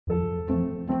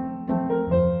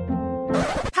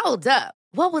Hold up.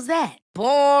 What was that?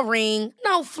 Boring.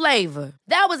 No flavor.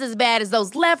 That was as bad as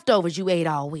those leftovers you ate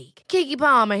all week. Keke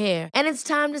Palmer here, and it's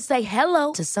time to say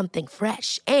hello to something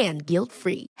fresh and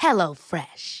guilt-free. Hello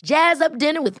Fresh. Jazz up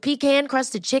dinner with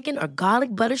pecan-crusted chicken or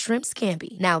garlic butter shrimp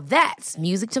scampi. Now that's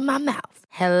music to my mouth.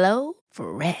 Hello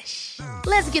Fresh.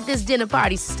 Let's get this dinner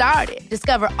party started.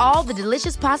 Discover all the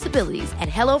delicious possibilities at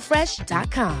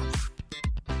hellofresh.com.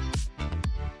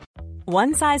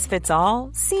 One size fits all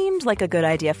seemed like a good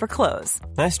idea for clothes.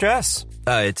 Nice dress.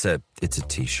 It's a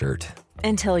t-shirt.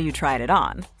 Until you tried it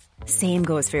on. Same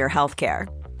goes for your healthcare.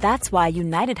 That's why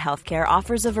United Healthcare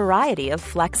offers a variety of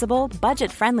flexible,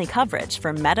 budget-friendly coverage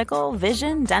for medical,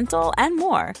 vision, dental, and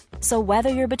more. So whether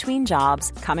you're between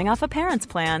jobs, coming off a parent's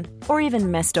plan, or even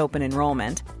missed open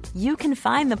enrollment, you can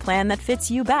find the plan that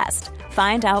fits you best.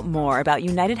 Find out more about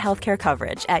United Healthcare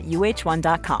coverage at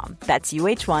uh1.com. That's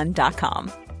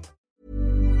uh1.com.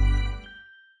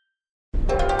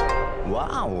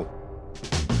 Wow.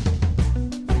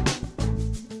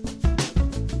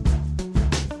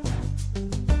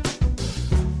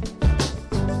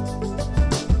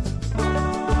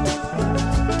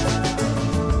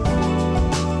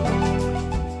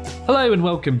 Hello and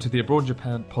welcome to the Abroad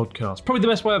Japan podcast, probably the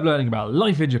best way of learning about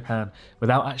life in Japan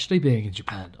without actually being in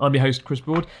Japan. I'm your host, Chris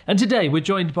Broad, and today we're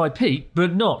joined by Pete,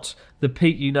 but not the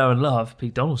Pete you know and love,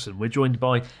 Pete Donaldson. We're joined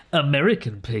by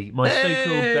American Pete, my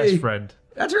so-called best friend.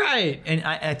 That's right. And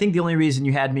I think the only reason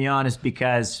you had me on is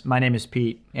because my name is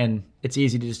Pete, and it's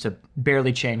easy to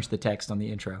barely change the text on the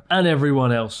intro. And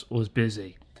everyone else was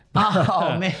busy.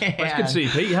 Oh, man. Well, it's good to see you,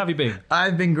 Pete. How have you been?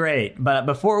 I've been great. But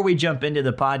before we jump into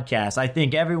the podcast, I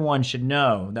think everyone should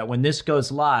know that when this goes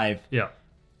live,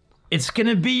 it's going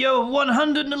to be your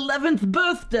 111th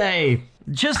birthday.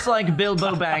 Just like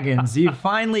Bilbo Baggins.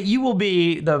 You will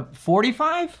be the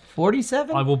 45?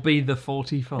 47? I will be the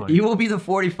 45. You will be the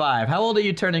 45. How old are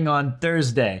you turning on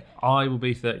Thursday? I will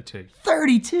be 32.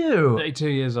 32? 32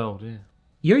 years old, yeah.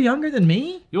 You're younger than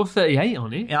me? You're 38,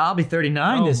 aren't you? Yeah, I'll be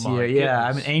 39 this year. Goodness. Yeah,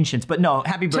 I'm an ancient. But no,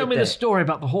 happy birthday. Tell me the story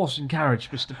about the horse and carriage,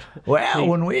 Mr. Well,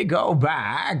 when we go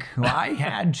back, I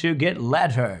had to get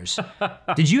letters.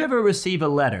 Did you ever receive a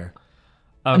letter?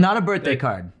 Not a birthday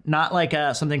card. Not like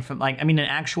something from, an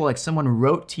actual, someone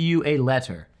wrote to you a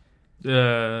letter.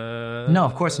 No,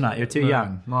 of course not. You're too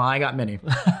young. Well, I got many.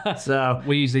 So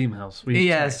we use emails. We use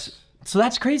texts. So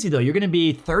that's crazy, though. You're going to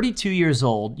be 32 years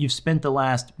old. You've spent the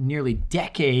last nearly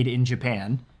decade in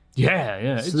Japan. Yeah,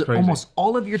 it's crazy. Almost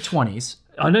all of your 20s.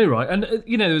 I know, right? And,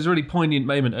 there was a really poignant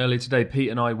moment earlier today. Pete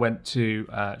and I went to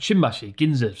Shinbashi,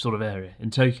 Ginza sort of area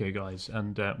in Tokyo, guys.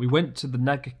 And we went to the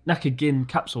Nakagin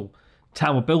Capsule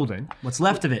Tower building. What's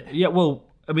left of it? Yeah, well,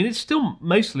 I mean, it's still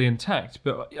mostly intact.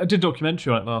 But I did a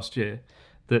documentary on it last year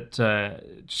that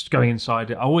just going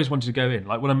inside it, I always wanted to go in.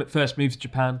 Like when I first moved to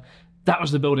Japan, that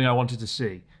was the building I wanted to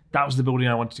see. That was the building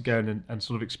I wanted to go in and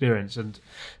sort of experience. And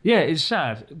yeah, it's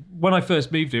sad. When I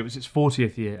first moved here, it was its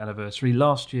 40th year anniversary.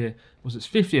 Last year was its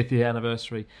 50th year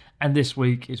anniversary. And this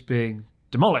week it's being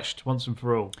demolished once and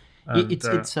for all. And, it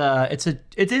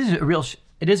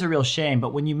is a real shame.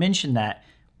 But when you mention that,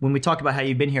 when we talk about how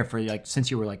you've been here for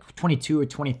since you were 22 or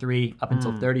 23 up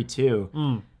until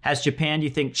 32, has Japan, do you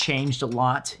think, changed a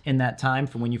lot in that time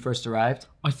from when you first arrived?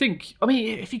 I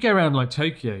mean, if you go around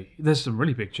Tokyo, there's some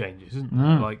really big changes, isn't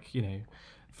there?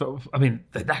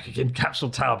 The Nakagin Capsule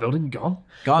Tower building, gone.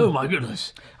 Oh my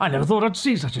goodness. I never thought I'd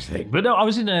see such a thing. But no, I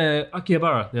was in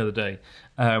Akihabara the other day.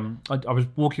 I was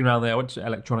walking around there. I went to an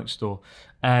electronics store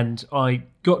and I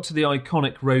got to the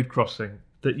iconic road crossing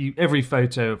that every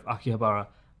photo of Akihabara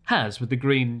has, with the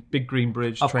big green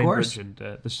bridge, train bridge, and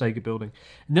the Sega building.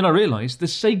 And then I realised the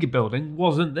Sega building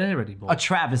wasn't there anymore. A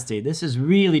travesty. This is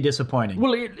really disappointing.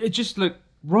 Well, it just looked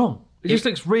wrong. It just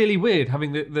looks really weird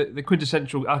having the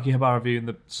quintessential Akihabara view and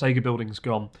the Sega building's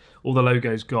gone. All the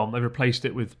logo's gone. They replaced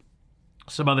it with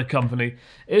some other company.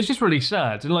 It was just really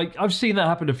sad. And I've seen that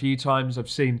happen a few times. I've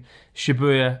seen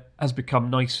Shibuya has become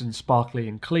nice and sparkly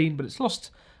and clean, but it's lost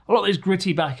a lot of those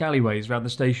gritty back alleyways around the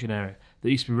station area that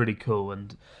used to be really cool.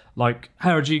 And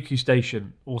Harajuku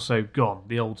Station, also gone,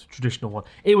 the old traditional one.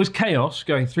 It was chaos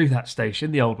going through that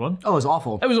station, the old one. Oh, it was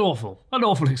awful. It was awful. An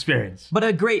awful experience. But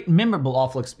a great, memorable,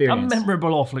 awful experience. A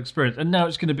memorable, awful experience. And now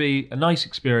it's going to be a nice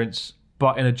experience,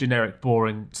 but in a generic,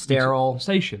 boring, sterile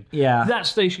station. Yeah. That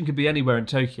station could be anywhere in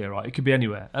Tokyo, right? It could be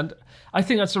anywhere. And I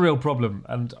think that's a real problem.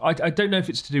 And I don't know if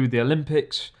it's to do with the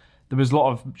Olympics. There was a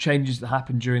lot of changes that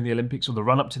happened during the Olympics or the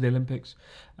run-up to the Olympics.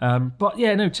 But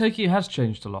yeah, no, Tokyo has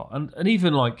changed a lot. And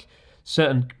even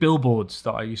certain billboards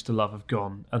that I used to love have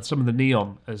gone. And some of the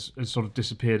neon has sort of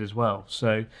disappeared as well.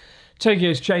 So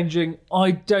Tokyo's changing.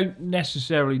 I don't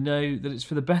necessarily know that it's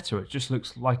for the better. It just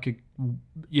looks like a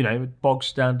bog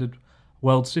standard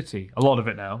world city. A lot of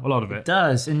it now. A lot of it. It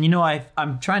does. And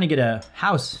I'm trying to get a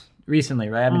house recently,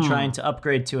 right? I've been trying to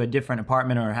upgrade to a different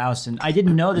apartment or a house, and I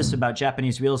didn't know this about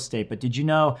Japanese real estate, but did you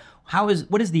know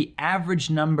what is the average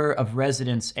number of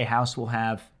residents a house will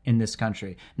have in this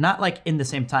country? Not like in the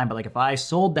same time, but like if I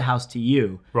sold the house to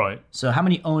you, right? So how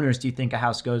many owners do you think a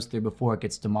house goes through before it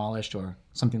gets demolished or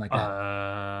something like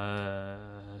that?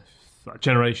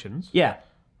 Generations? Yeah.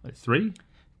 Like 3?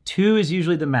 2 is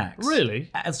usually the max.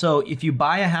 Really? So if you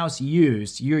buy a house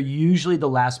used, you're usually the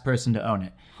last person to own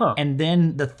it. Huh. And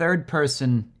then the third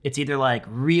person, it's either like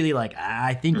really like,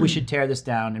 I think we should tear this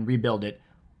down and rebuild it,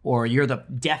 or you're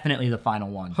definitely the final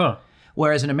one. Huh.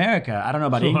 Whereas in America, I don't know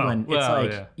about England, it's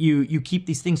like yeah. you keep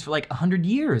these things for like 100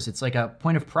 years. It's like a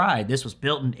point of pride. This was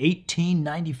built in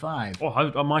 1895.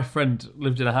 My friend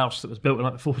lived in a house that was built in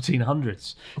like the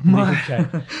 1400s. In the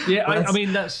UK. Yeah, I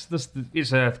mean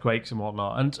it's earthquakes and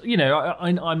whatnot,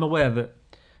 and I'm aware that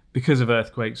because of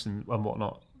earthquakes and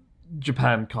whatnot,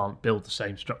 Japan can't build the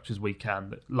same structures we can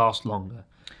that last longer.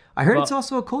 I heard it's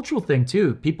also a cultural thing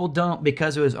too. People don't,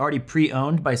 because it was already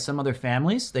pre-owned by some other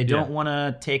families, they don't want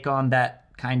to take on that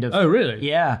kind of... Oh, really?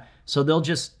 Yeah. So they'll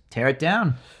just tear it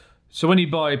down. So when you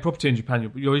buy property in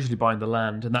Japan, you're usually buying the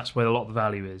land, and that's where a lot of the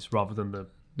value is, rather than the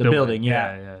building.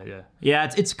 Yeah.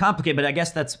 Yeah, it's complicated, but I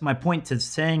guess that's my point to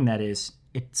saying that is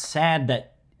it's sad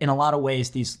that in a lot of ways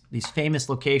these famous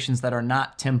locations that are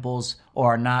not temples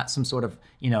or are not some sort of,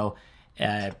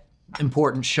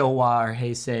 important Showa or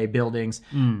Heisei buildings,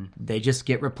 they just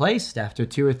get replaced after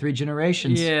 2 or 3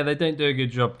 generations. Yeah, they don't do a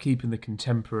good job keeping the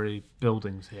contemporary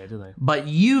buildings here, do they? But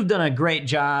you've done a great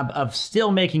job of still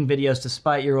making videos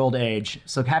despite your old age.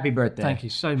 So happy birthday. Thank you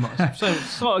so much. So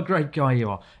what a great guy you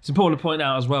are. It's important to point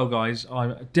out as well, guys,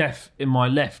 I'm deaf in my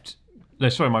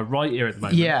my right ear at the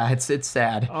moment. Yeah, it's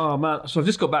sad. Oh, man. So I've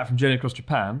just got back from Journey Across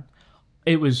Japan.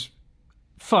 It was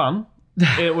fun.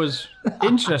 It was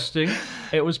interesting.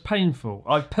 It was painful.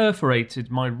 I've perforated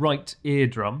my right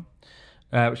eardrum,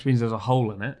 which means there's a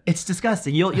hole in it. It's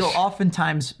disgusting. You'll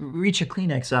oftentimes reach a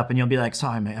Kleenex up and you'll be like,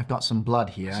 sorry, mate, I've got some blood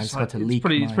here. I just got to leak.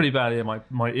 It's pretty bad here.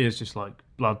 My ear's just like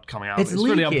blood coming out. It's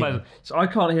really leaking. Unpleasant. So I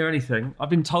can't hear anything. I've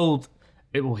been told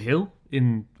it will heal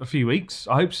in a few weeks.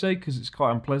 I hope so, because it's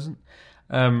quite unpleasant.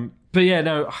 But yeah,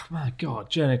 no, oh my God,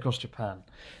 Journey Across Japan.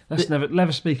 Let's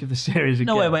never speak of the series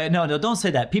again. No, wait, no, don't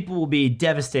say that. People will be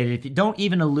devastated if you don't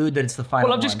even allude that it's the final one.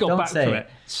 Well, I've just got back from it.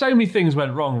 So many things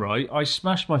went wrong, right? I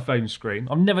smashed my phone screen.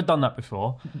 I've never done that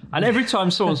before. And every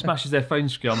time someone smashes their phone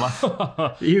screen, I'm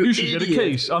like, you should get a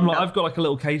case. I'm like, I've got like a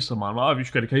little case on mine. I'm like, you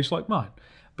should get a case like mine.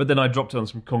 But then I dropped it on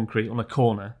some concrete on a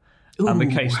corner, and the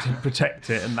case didn't protect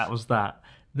it, and that was that.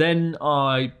 Then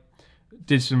I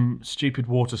did some stupid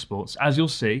water sports. As you'll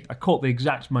see, I caught the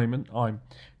exact moment I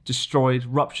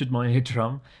ruptured my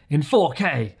eardrum in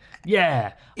 4K.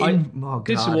 Yeah.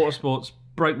 Did some water sports,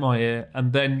 broke my ear,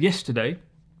 and then yesterday,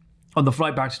 on the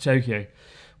flight back to Tokyo,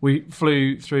 we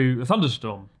flew through a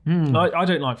thunderstorm. I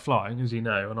don't like flying, as you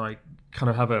know, and I kind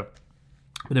of have a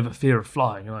bit of a fear of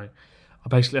flying, and I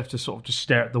basically have to sort of just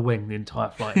stare at the wing the entire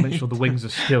flight and make sure the wings are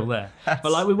still there.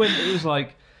 But like we went, it was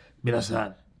like,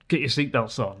 Minasan, get your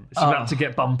seatbelts on. It's about to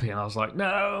get bumpy. And I was like,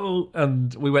 no.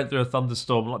 And we went through a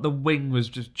thunderstorm. Like the wing was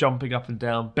just jumping up and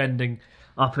down, bending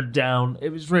up and down.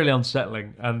 It was really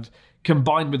unsettling. And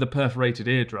combined with the perforated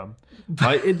eardrum,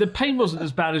 the pain wasn't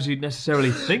as bad as you'd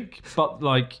necessarily think. But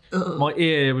like my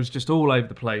ear was just all over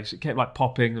the place. It kept like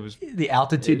popping. There was the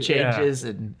altitude changes,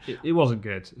 and it wasn't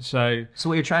good. So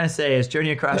what you're trying to say is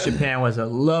Journey Across Japan was a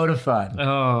load of fun.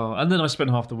 Oh, and then I spent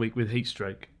half the week with heat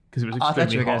stroke. Because it was extremely I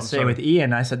thought you were going to say with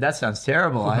Ian. I said, that sounds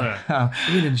terrible.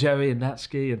 Ian and Joey and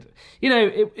Natsuki. And,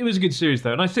 it was a good series,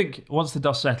 though. And I think once the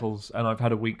dust settles and I've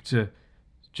had a week to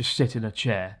just sit in a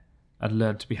chair and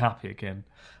learn to be happy again,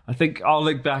 I think I'll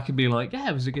look back and be like, yeah,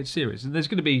 it was a good series. And there's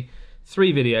going to be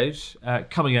 3 videos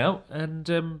coming out,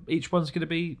 and each one's going to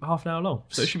be half an hour long.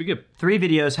 So it should be good. 3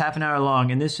 videos, half an hour long.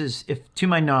 And this is, if to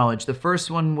my knowledge, the first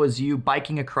one was you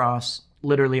biking across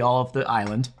literally all of the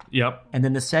island. Yep. And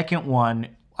then the second one,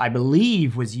 I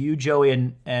believe, was you, Joey,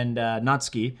 and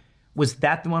Natsuki. Was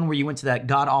that the one where you went to that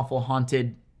god-awful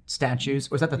haunted statues? Or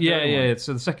was that the third one? Yeah.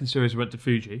 So the second series we went to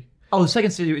Fuji. Oh, the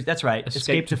second series, that's right.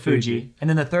 Escape to Fuji. And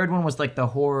then the third one was like the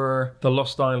horror... The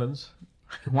Lost Islands.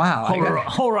 Wow.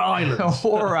 Horror Islands.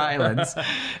 Horror Islands.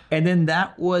 And then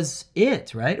that was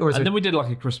it, right? Then we did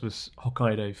like a Christmas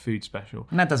Hokkaido food special.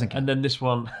 And that doesn't count. And then this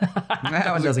one... that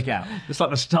one doesn't count. It's like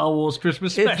the Star Wars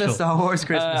Christmas special. It's the Star Wars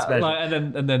Christmas special.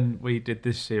 And then we did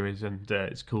this series, and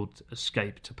it's called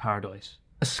Escape to Paradise.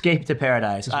 Escape to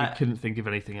Paradise. We couldn't think of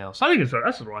anything else. I think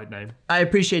that's the right name. I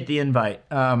appreciate the invite.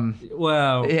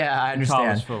 Well, yeah, I the car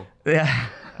understand. was full. Yeah.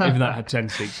 Even that had 10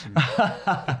 seats.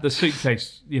 The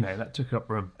suitcase, that took up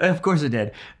room. Of course it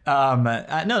did. No.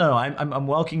 I'm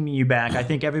welcoming you back. I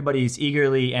think everybody's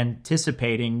eagerly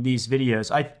anticipating these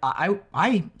videos.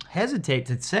 I hesitate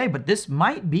to say, but this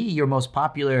might be your most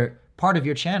popular part of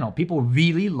your channel. People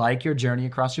really like your Journey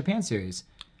Across Japan series.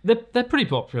 They're pretty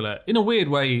popular. In a weird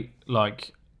way,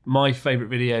 like, my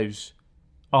favourite videos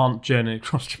aren't Journey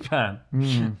Across Japan.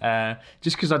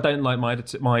 Just because I don't like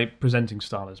my presenting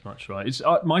style as much, right? It's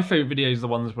my favourite videos are the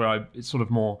ones where it's sort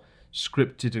of more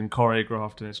scripted and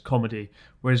choreographed and it's comedy.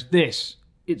 Whereas this,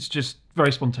 it's just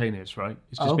very spontaneous, right?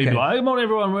 It's just people like, come on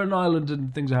everyone, we're on an island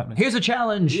and things are happening. Here's a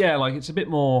challenge. Yeah, like it's a bit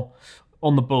more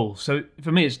on the ball. So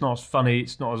for me, it's not as funny,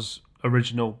 it's not as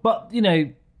original. But,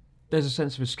 there's a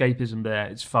sense of escapism there.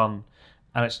 It's fun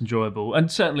and it's enjoyable. And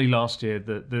certainly last year,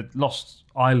 the Lost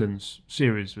Islands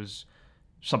series was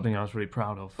something I was really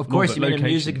proud of. Of course, you made a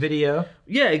music video.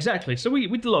 Yeah, exactly. So we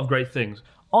did a lot of great things.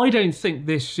 I don't think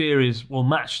this series will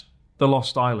match the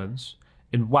Lost Islands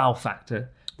in wow factor.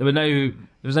 There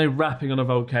was no rapping on a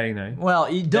volcano.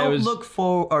 Well, you don't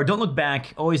look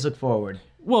back. Always look forward.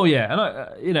 Well, yeah,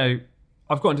 and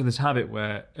I've got into this habit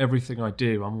where everything I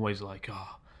do, I'm always like,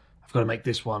 I've got to make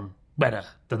this one better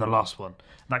than the last one.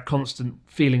 That constant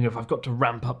feeling of I've got to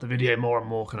ramp up the video more and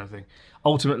more kind of thing.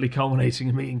 Ultimately culminating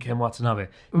in meeting Ken Watanabe.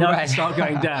 Now I can start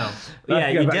going down. Yeah,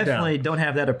 you definitely don't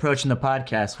have that approach in the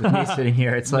podcast with me sitting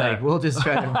here. It's like, we'll just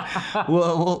try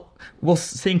to, we'll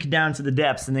sink down to the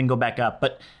depths and then go back up.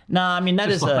 But no, I mean,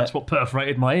 that's what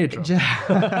perforated my eardrum.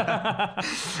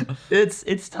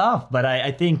 It's tough, but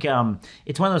I think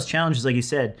it's one of those challenges, like you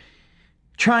said.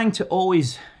 Trying to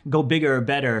always go bigger or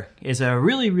better is a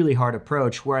really, really hard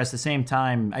approach, whereas at the same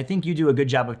time, I think you do a good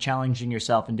job of challenging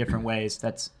yourself in different ways.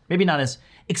 That's maybe not as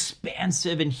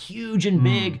expansive and huge and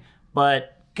big,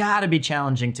 but gotta be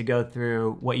challenging to go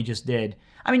through what you just did.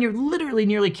 I mean, you're literally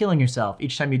nearly killing yourself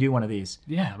each time you do one of these.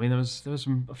 Yeah, I mean, there was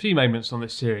a few moments on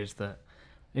this series that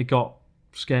it got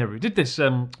scary. We did this,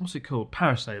 what's it called?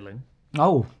 Parasailing.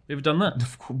 Oh. You ever done that?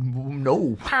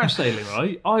 No. Parasailing,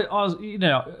 right? I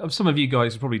was, some of you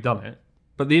guys have probably done it,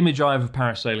 but the image I have of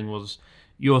parasailing was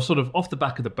you're sort of off the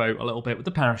back of the boat a little bit with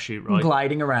the parachute, right?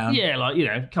 Gliding around. Yeah, like,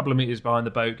 a couple of meters behind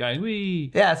the boat going,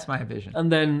 wee. Yeah, that's my vision.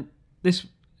 And then this,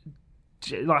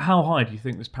 like, how high do you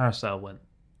think this parasail went?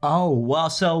 Oh, well,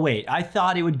 so wait. I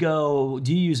thought it would go,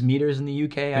 do you use meters in the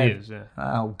UK? Meters, yeah.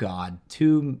 Oh, God.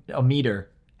 A meter.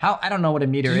 How? I don't know what a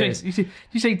meter is.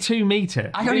 You say 2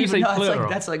 meter. I don't even know.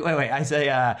 Wait. I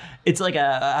say, it's like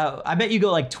I bet you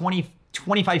go like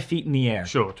 25 feet in the air.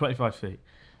 Sure, 25 feet,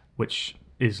 which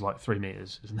is like 3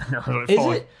 meters, isn't it? Like is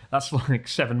 5. it? That's like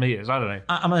 7 meters. I don't know.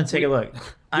 I'm going to take a look.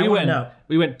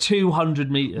 We went 200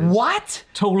 meters. What?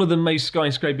 Taller than most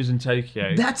skyscrapers in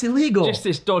Tokyo. That's illegal. Just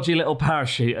this dodgy little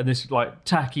parachute and this like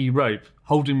tacky rope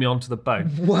holding me onto the boat.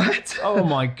 What? Oh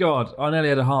my God. I nearly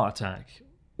had a heart attack.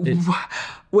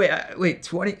 Wait,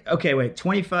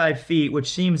 25 feet,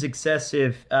 which seems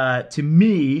excessive to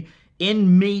me,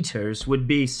 in meters would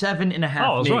be 7.5 meters.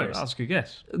 Oh, that's right. That's a good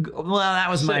guess. Well,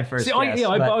 that was my first guess.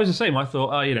 I was the same. I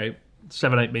thought,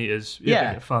 7-8 meters.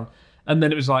 Yeah. Fun. And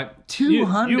then it was like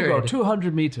 200. You got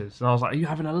 200 meters. And I was like, are you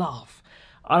having a laugh?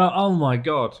 Oh my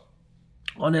God.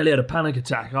 I nearly had a panic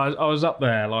attack. I was up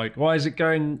there like, why is it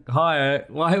going higher?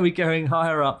 Why are we going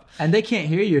higher up? And they can't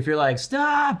hear you if you're like,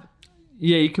 stop.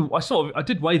 Yeah, you can. I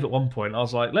did wave at one point. I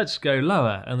was like, let's go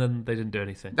lower. And then they didn't do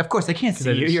anything. Of course, they can't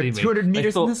see you. You're 200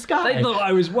 meters in the sky. They thought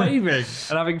I was waving and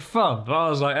having fun. But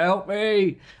I was like, help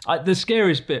me. The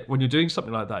scariest bit when you're doing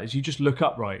something like that is you just look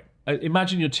upright.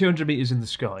 Imagine you're 200 meters in the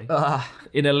sky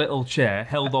in a little chair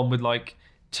held on with like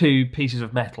 2 pieces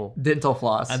of metal. Dental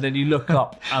floss. And then you look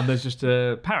up and there's just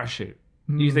a parachute.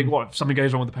 You think, what, if something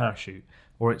goes wrong with the parachute?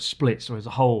 Or it splits or there's a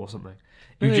hole or something.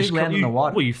 You just land in the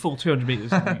water. Well, you fall 200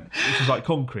 meters, which is like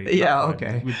concrete. Yeah,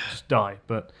 okay. We'd just die.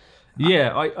 But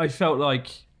yeah, I felt like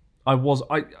I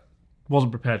wasn't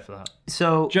prepared for that.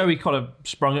 So Joey kind of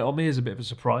sprung it on me as a bit of a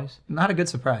surprise. Not a good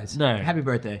surprise. No. Happy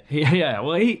birthday.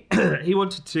 Well, he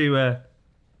wanted to,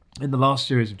 in the last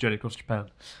series of Journey Across Japan,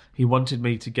 he wanted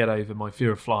me to get over my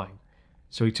fear of flying.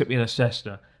 So he took me in a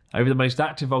Cessna over the most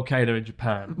active volcano in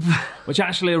Japan, which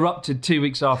actually erupted 2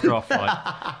 weeks after our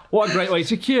flight. What a great way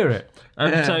to cure it.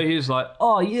 And so he was like,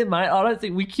 oh, yeah, mate, I don't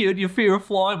think we cured your fear of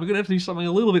flying. We're going to have to do something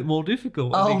a little bit more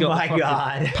difficult. Oh, my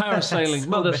God. Parasailing.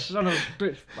 Mother, son of a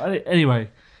bitch. Anyway,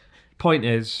 point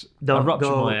is, don't I ruptured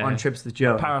go my air. on trips with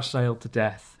Joe. Parasailed to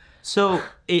death. So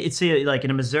it's like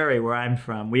in Missouri, where I'm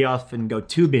from, we often go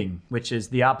tubing, which is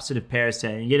the opposite of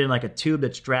parasailing. You get in like a tube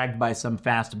that's dragged by some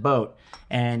fast boat,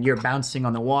 and you're bouncing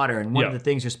on the water. And one of the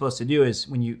things you're supposed to do is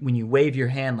when you wave your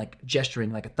hand, like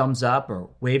gesturing like a thumbs up or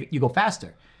wave, you go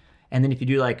faster. And then if you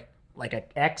do like an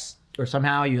X or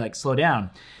somehow you like slow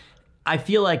down. I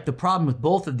feel like the problem with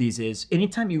both of these is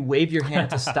anytime you wave your hand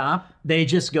to stop, they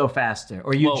just go faster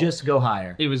or you just go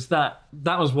higher. It was that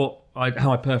was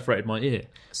how I perforated my ear.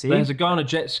 See? There's a guy on a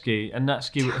jet ski, and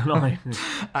Natsuki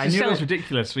and it sounds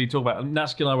ridiculous when you talk about it.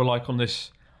 Natsuki and I were like on this,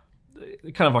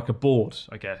 kind of like a board,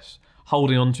 I guess,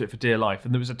 holding onto it for dear life.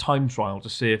 And there was a time trial to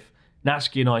see if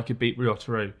Natsuki and I could beat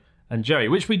Ryotaro and Jerry,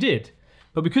 which we did.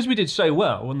 But because we did so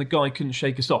well, when the guy couldn't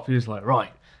shake us off, he was like,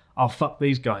 right, I'll fuck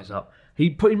these guys up.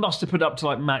 He must have put up to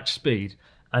like max speed,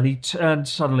 and he turned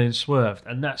suddenly and swerved,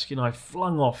 and Natsuki and I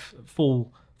flung off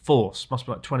full force, must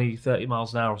be like 20, 30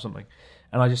 miles an hour or something,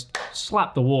 and I just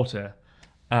slapped the water,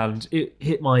 and it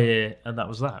hit my ear, and that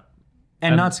was that.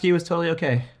 And Natsuki was totally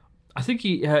okay. I think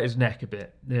he hurt his neck a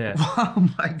bit, yeah. Oh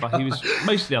my God. But he was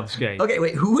mostly unscathed. Okay,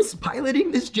 wait, who was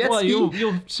piloting this jet ski? Well,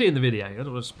 you'll see in the video. I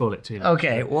don't want to spoil it too much.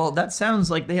 Okay, well, that sounds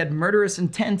like they had murderous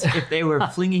intent if they were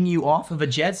flinging you off of a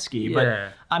jet ski. But, Yeah.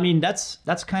 I mean, that's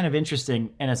kind of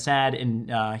interesting in a sad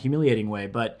and humiliating way.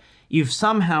 But you've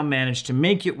somehow managed to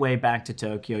make your way back to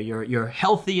Tokyo. You're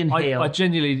healthy and hale. I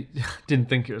genuinely didn't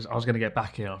think I was going to get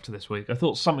back here after this week. I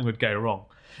thought something would go wrong.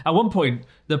 At one point,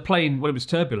 the plane, when it was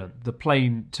turbulent, the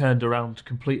plane turned around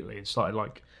completely and started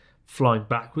like flying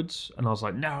backwards. And I was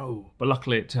like, no. But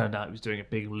luckily it turned out it was doing a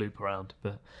big loop around.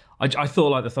 But I thought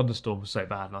like the thunderstorm was so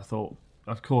bad. And I thought,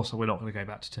 of course, we're not going to go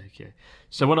back to Tokyo.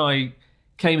 So when I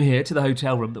came here to the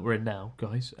hotel room that we're in now,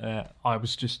 guys, I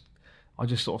just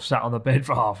sort of sat on the bed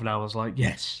for half an hour. I was like,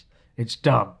 yes, it's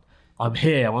done. I'm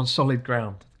here. I'm on solid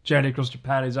ground. Journey across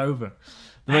Japan is over.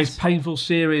 The most painful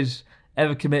series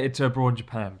ever committed to abroad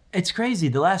Japan. It's crazy.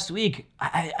 The last week,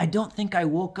 I don't think I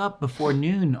woke up before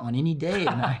noon on any day,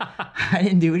 and I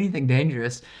didn't do anything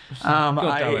dangerous.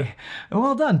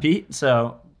 Well done, Pete.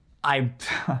 So I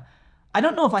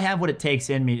don't know if I have what it takes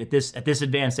in me at this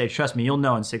advanced age. Trust me, you'll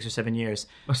know in 6 or 7 years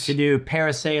to do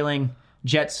parasailing,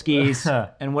 jet skis,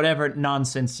 and whatever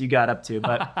nonsense you got up to.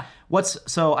 But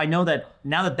so I know that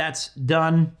now that that's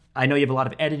done, I know you have a lot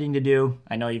of editing to do.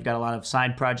 I know you've got a lot of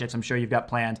side projects I'm sure you've got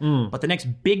planned. But the next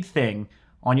big thing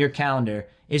on your calendar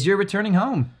is you're returning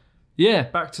home. Yeah,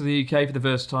 back to the UK for the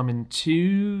first time in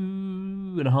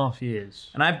 2.5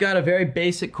 years. And I've got a very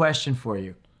basic question for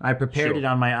you. I prepared it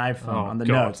on my iPhone on the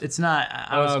notes. It's not.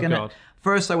 I was gonna.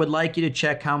 First, I would like you to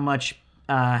check how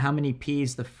many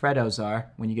P's the Freddos are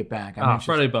when you get back.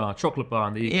 Freddo bar, chocolate bar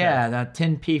in the UK. Yeah, that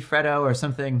 10p Freddo or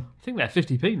something. I think they're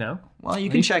 50p now. Well,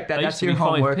 you can check that. They That's used to your be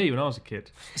homework. 5p when I was a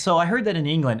kid. So I heard that in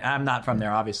England, I'm not from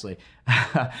there, obviously.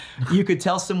 You could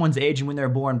tell someone's age and when they were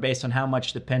born based on how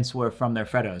much the pence were from their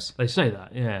Freddos. They say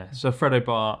that, yeah. So Freddo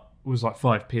bar was like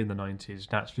 5p in the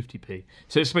 90s. Now it's 50p.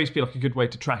 So it's supposed to be like a good way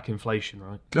to track inflation,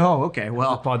 right? Oh, okay.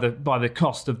 Well, by the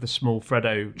cost of the small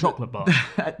Freddo chocolate bar.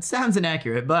 That sounds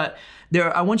inaccurate, but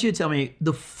I want you to tell me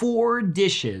the 4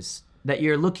 dishes that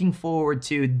you're looking forward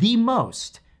to the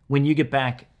most when you get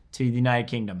back to the United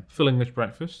Kingdom. Full English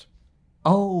breakfast.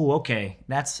 Oh, okay.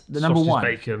 That's the number Sausage, one.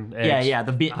 Bacon, eggs,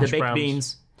 the baked browns.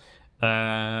 beans.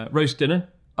 Roast dinner.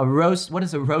 A roast. What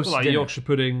is a roast like dinner? Yorkshire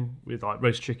pudding with like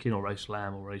roast chicken or roast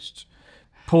lamb or roast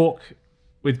pork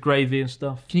with gravy and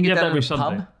stuff. Can you get that every in a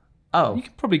Sunday. pub? Oh, You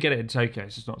can probably get it in Tokyo.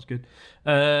 It's just not as good.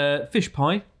 Fish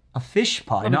pie. a fish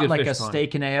pie, a not good like a fish pie.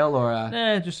 steak and ale or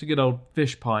a. Just a good old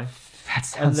fish pie. That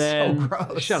sounds And then so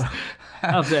gross. shut up.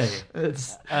 How dare you?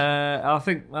 It's, I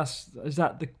think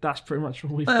that's pretty much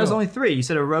what we've got. there's only 3. You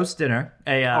said a roast dinner,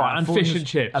 and full fish English- and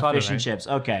chips. I A don't fish know. and chips.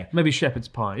 Okay. Maybe shepherd's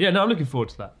pie. Yeah, no, I'm looking forward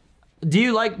to that. Do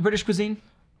you like British cuisine?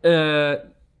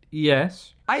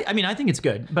 Yes. I mean, I think it's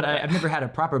good, but I've never had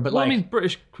it proper. But Well, like, I mean,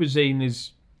 British cuisine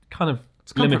is kind of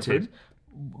comfort limited. food.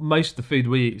 Most of the food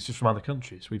we eat is just from other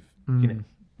countries. We've,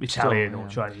 Italian or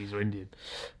Chinese or Indian.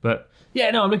 But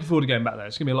yeah, no, I'm looking forward to going back there.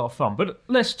 It's going to be a lot of fun. But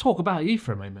let's talk about you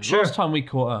for a moment. Sure. Last time we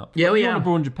caught up, Yeah, we you were are.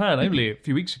 abroad in Japan only a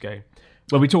few weeks ago,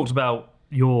 where we talked about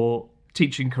your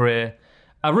teaching career.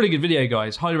 A really good video,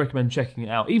 guys. Highly recommend checking it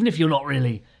out. Even if you're not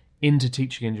really into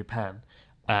teaching in Japan,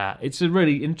 it's a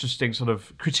really interesting sort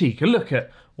of critique, a look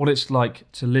at what it's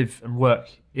like to live and work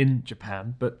in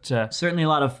Japan. But certainly a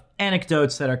lot of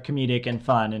anecdotes that are comedic and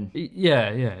fun and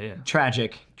yeah.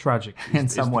 tragic. Tragic In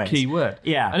is some the ways. key word.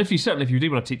 Yeah. And if you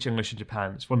do want to teach English in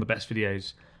Japan, it's one of the best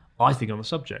videos, I think, on the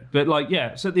subject. But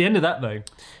so at the end of that, though,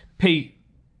 Pete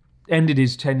ended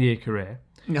his 10-year career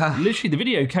literally the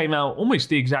video came out almost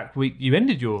the exact week you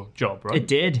ended your job, right? It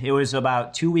did. It was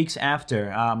about 2 weeks after.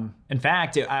 In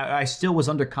fact, I still was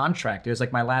under contract. It was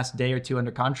like my last day or two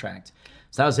under contract.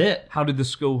 So that was it. How did the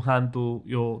school handle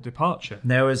your departure?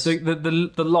 There was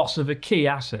the loss of a key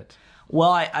asset.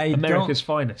 Well, I America's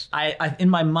finest. I in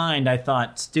my mind, I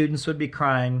thought students would be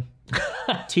crying,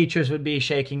 teachers would be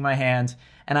shaking my hand.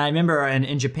 And I remember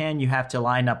in Japan, you have to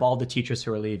line up all the teachers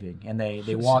who are leaving, and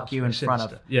they walk you in front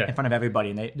of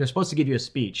everybody, and they're supposed to give you a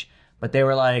speech, but they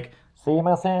were like,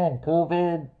 "Sumimasen,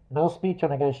 COVID, no speech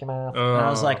onegaishimasu." And I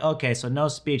was like, okay, so no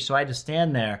speech. So I had to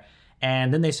stand there,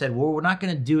 and then they said, well, we're not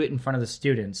going to do it in front of the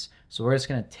students, so we're just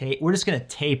going to tape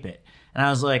it. And I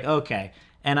was like, okay.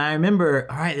 And I remember,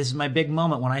 all right, this is my big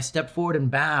moment. When I step forward and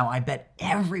bow, I bet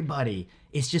everybody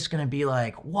is just going to be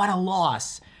like, what a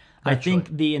loss. I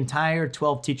think the entire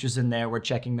 12 teachers in there were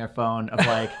checking their phone of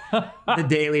like the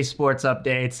daily sports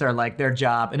updates or like their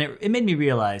job. And it made me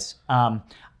realize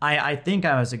I think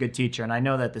I was a good teacher, and I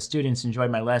know that the students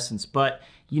enjoyed my lessons. But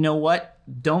you know what?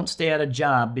 Don't stay at a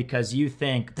job because you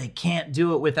think they can't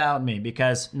do it without me,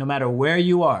 because no matter where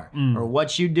you are or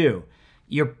what you do,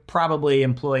 you're probably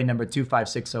employee number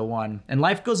 25601. And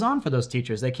life goes on for those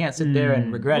teachers. They can't sit there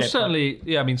and regret it. Certainly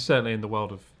in the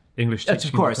world of English teaching.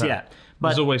 Of course, yeah. But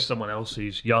there's always someone else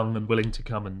who's young and willing to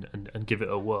come and give it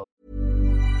a whirl.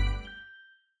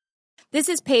 This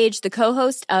is Paige, the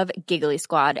co-host of Giggly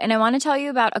Squad, and I want to tell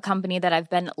you about a company that I've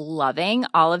been loving,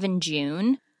 Olive &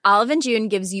 June. Olive & June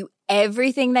gives you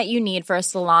everything that you need for a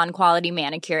salon-quality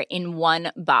manicure in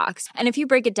one box. And if you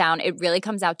break it down, it really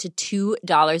comes out to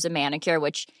 $2 a manicure,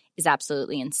 which is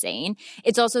absolutely insane.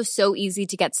 It's also so easy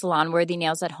to get salon-worthy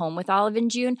nails at home with Olive &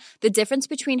 June. The difference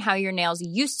between how your nails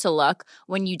used to look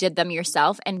when you did them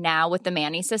yourself and now with the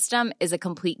Mani system is a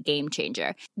complete game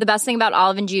changer. The best thing about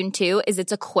Olive & June, too, is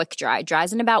it's a quick dry.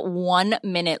 Dries in about 1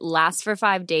 minute, lasts for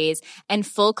 5 days, and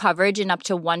full coverage in up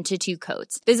to 1 to 2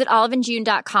 coats. Visit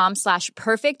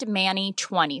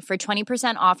oliveandjune.com/perfectmani20 for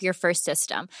 20% off your first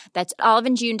system. That's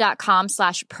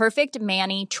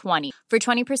oliveandjune.com/perfectmani20 for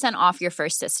 20% off your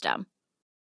first system.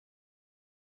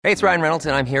 Hey, it's Ryan Reynolds,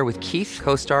 and I'm here with Keith,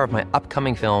 co-star of my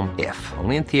upcoming film, If,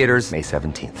 only in theaters May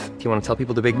 17th. Do you want to tell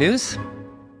people the big news?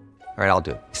 All right, I'll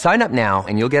do it. Sign up now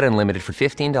and you'll get unlimited for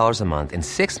 $15 a month and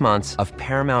 6 months of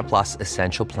Paramount Plus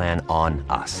Essential Plan on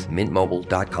us.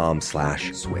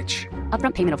 MintMobile.com/switch.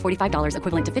 Upfront payment of $45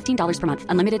 equivalent to $15 per month.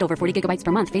 Unlimited over 40 gigabytes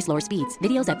per month. Face lower speeds.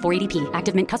 Videos at 480p.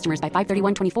 Active Mint customers by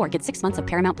 531.24 get 6 months of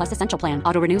Paramount Plus Essential Plan.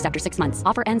 Auto renews after 6 months.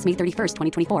 Offer ends May 31st,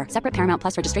 2024. Separate Paramount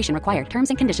Plus registration required. Terms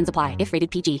and conditions apply if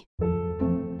rated PG.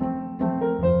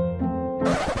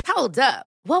 Hold up.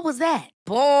 What was that?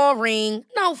 Boring.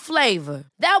 No flavor.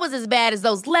 That was as bad as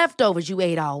those leftovers you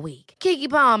ate all week. Keke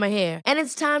Palmer here, and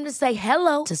it's time to say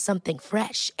hello to something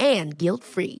fresh and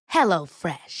guilt-free. Hello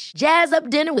Fresh. Jazz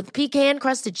up dinner with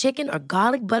pecan-crusted chicken or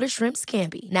garlic butter shrimp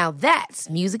scampi. Now that's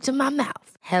music to my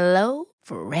mouth. Hello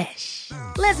Fresh.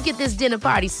 Let's get this dinner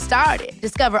party started.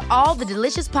 Discover all the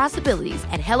delicious possibilities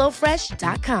at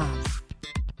hellofresh.com.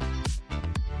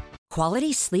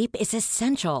 Quality sleep is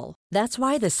essential. That's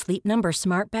why the Sleep Number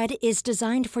Smart Bed is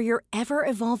designed for your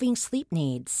ever-evolving sleep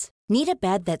needs. Need a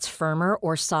bed that's firmer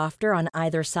or softer on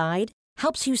either side?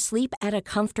 Helps you sleep at a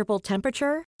comfortable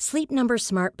temperature? Sleep Number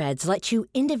Smart Beds let you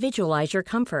individualize your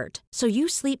comfort, so you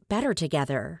sleep better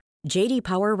together. J.D.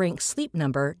 Power ranks Sleep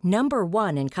Number number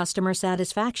 1 in customer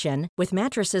satisfaction with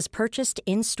mattresses purchased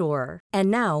in-store.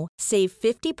 And now, save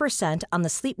 50% on the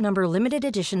Sleep Number Limited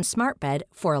Edition Smart Bed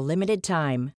for a limited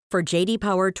time. For J.D.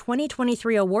 Power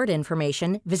 2023 award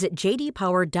information, visit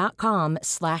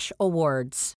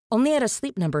jdpower.com/awards. Only at a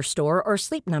Sleep Number store or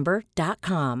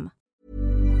sleepnumber.com.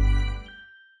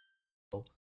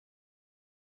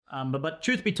 But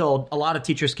truth be told, a lot of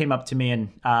teachers came up to me and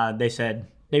they said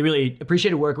they really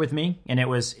appreciated work with me, and it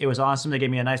was awesome. They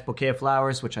gave me a nice bouquet of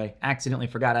flowers, which I accidentally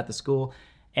forgot at the school,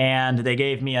 and they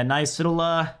gave me a nice little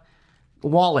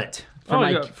wallet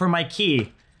for my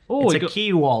key. Oh, it's a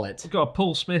key wallet. You've got a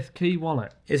Paul Smith key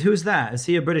wallet. Who's that? Is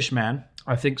he a British man?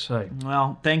 I think so.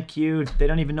 Well, thank you. They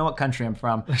don't even know what country I'm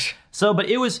from. But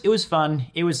it was fun.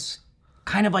 It was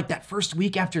kind of like that first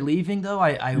week after leaving, though.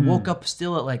 I woke up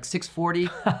still at like 6:40,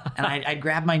 and I'd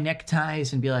grab my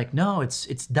neckties and be like, "No,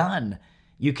 it's done.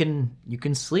 You can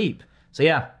sleep." So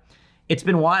yeah, it's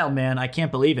been wild, man. I can't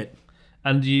believe it.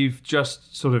 And you've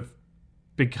just sort of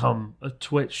become a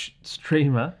Twitch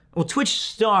streamer. Well, Twitch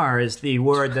star is the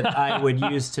word that I would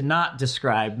use to not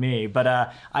describe me.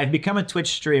 But I've become a Twitch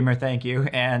streamer, thank you.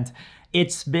 And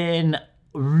it's been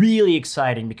really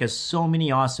exciting because so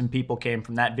many awesome people came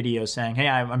from that video saying, hey,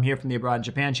 I'm here from the Abroad in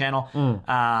Japan channel.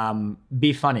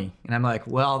 Be funny. And I'm like,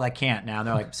 well, I can't now. And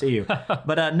they're like, see you.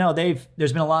 But no,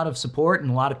 there's been a lot of support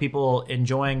and a lot of people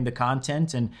enjoying the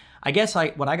content. And I guess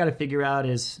what I got to figure out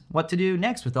is what to do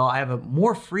next with all. I have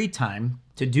more free time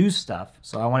to do stuff.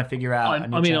 So I want to figure out a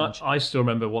new challenge. I still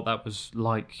remember what that was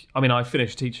like. I mean, I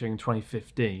finished teaching in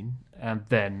 2015. And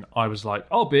then I was like,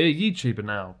 I'll be a YouTuber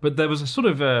now. But there was a sort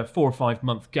of a 4 or 5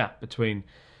 month gap between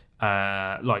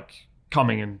like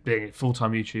coming and being a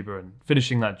full-time YouTuber and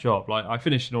finishing that job. Like I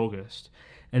finished in August.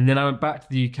 And then I went back to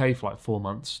the UK for like 4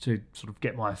 months to sort of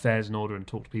get my affairs in order and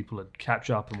talk to people and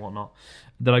catch up and whatnot.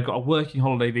 Then I got a working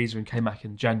holiday visa and came back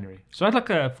in January. So I had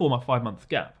like a 4 or 5 month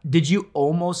gap. Did you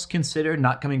almost consider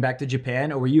not coming back to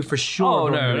Japan, or were you for sure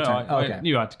going to return? I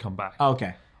knew I had to come back.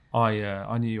 Okay.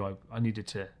 I knew I needed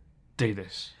to do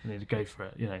this. I need to go for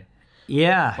it, you know.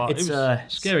 Yeah, but it's it was a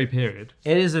scary period.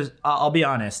 It is. I'll be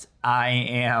honest. I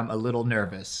am a little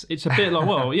nervous. It's a bit like,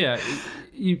 well, yeah.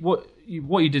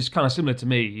 What you did is kind of similar to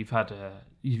me.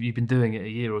 You've been doing it a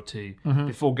year or two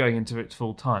before going into it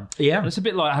full time. Yeah, and it's a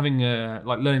bit like having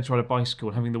like learning to ride a bicycle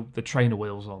and having the trainer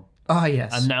wheels on. Oh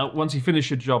yes. And now once you finish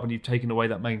your job and you've taken away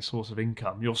that main source of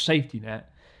income, your safety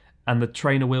net, and the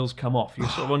trainer wheels come off, you're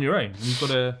sort of on your own. And you've got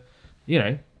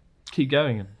to, keep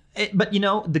going. But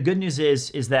the good news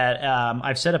is that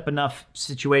I've set up enough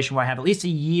situation where I have at least a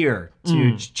year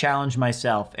to challenge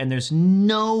myself, and there's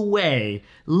no way,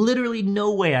 literally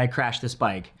no way, I crash this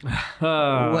bike.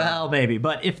 Well, maybe,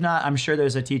 but if not, I'm sure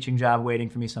there's a teaching job waiting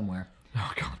for me somewhere.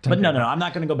 Oh God! But no, I'm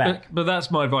not going to go back. But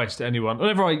that's my advice to anyone.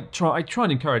 Whenever I try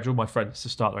and encourage all my friends to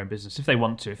start their own business if they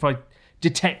want to. If I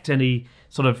detect any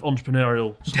sort of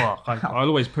entrepreneurial spark, I'll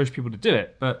always push people to do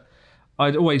it. But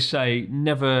I'd always say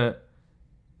never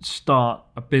start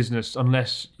a business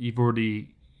unless you've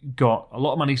already got a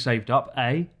lot of money saved up,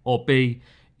 A, or B,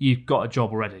 you've got a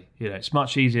job already. It's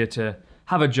much easier to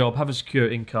have a job, have a secure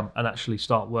income, and actually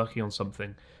start working on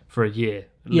something for a year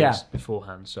at least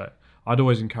beforehand. So I'd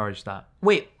always encourage that.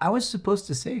 Wait, I was supposed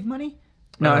to save money?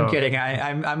 No, I'm kidding.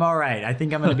 I'm all right. I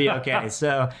think I'm going to be okay.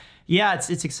 So yeah,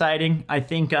 it's exciting. I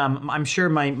think I'm sure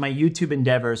my YouTube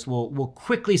endeavors will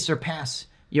quickly surpass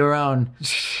your own.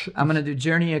 I'm going to do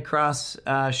Journey Across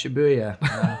Shibuya.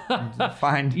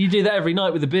 Find You do that every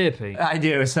night with a beer, Pete. I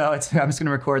do, so I'm just going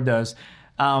to record those.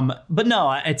 But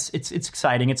no, it's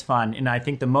exciting, it's fun, and I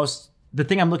think the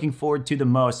thing I'm looking forward to the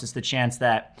most is the chance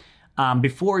that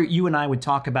before you and I would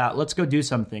talk about let's go do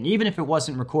something, even if it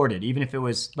wasn't recorded, even if it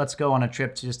was let's go on a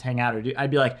trip to just hang out, I'd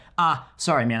be like,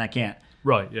 sorry man, I can't.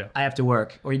 Right, yeah. I have to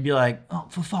work. Or you'd be like, oh,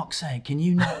 for fuck's sake, can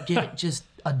you not get just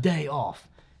a day off?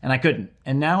 And I couldn't.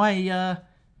 And now I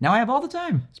have all the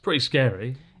time. It's pretty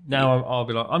scary. Now I'll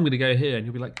be like, I'm going to go here. And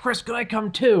you'll be like, Chris, can I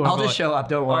come too? I'll just show up,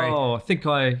 don't worry. Oh, I think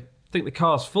the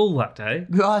car's full that day.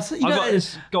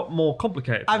 It's got more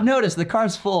complicated. I've noticed the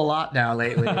car's full a lot now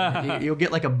lately. You'll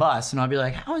get like a bus, and I'll be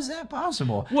like, how is that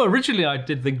possible? Well, originally I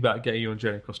did think about getting you on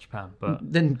Journey Across Japan, but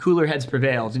then cooler heads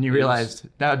prevailed, and you realized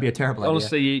that would be a terrible idea.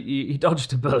 Honestly, you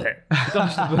dodged a bullet.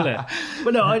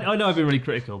 But no, I know I've been really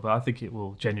critical, but I think it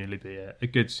will genuinely be a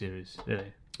good series.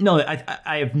 No,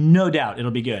 I have no doubt it'll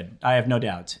be good. I have no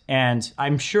doubt. And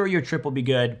I'm sure your trip will be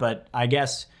good, but I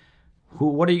guess...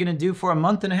 What are you going to do for a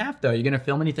month and a half, though? Are you going to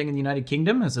film anything in the United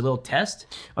Kingdom as a little test?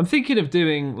 I'm thinking of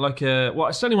doing I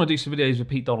certainly want to do some videos with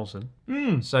Pete Donaldson.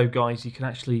 So, guys, you can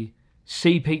actually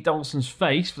see Pete Donaldson's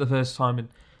face for the first time in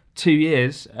 2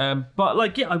 years. I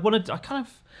kind of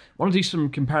want to do some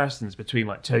comparisons between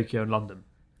like Tokyo and London.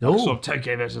 Sort of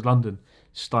Tokyo versus London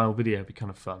style video would be kind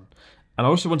of fun. And I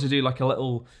also want to do like a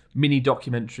little mini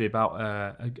documentary about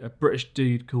a British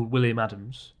dude called William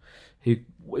Adams, who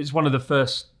is one of the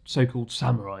first so-called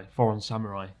foreign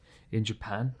samurai in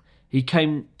Japan. He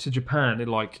came to Japan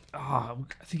in I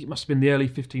think it must have been the early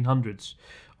 1500s.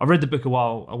 I read the book a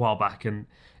while back, and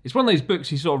it's one of those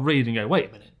books you sort of read and go, wait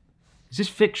a minute, is this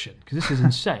fiction? Because this is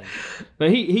insane.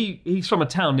 But he's from a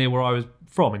town near where I was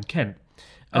from in Kent.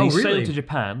 And he sailed to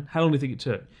Japan. How long do you think it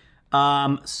took?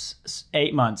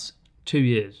 8 months. 2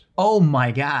 years. Oh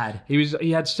my God.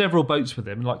 He had several boats with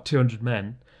him, like 200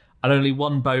 men, and only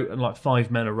one boat and like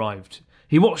 5 men arrived.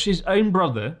 He watched his own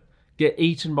brother get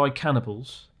eaten by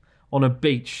cannibals on a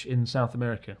beach in South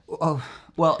America. Oh,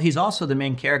 well, he's also the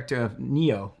main character of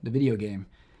Neo, the video game.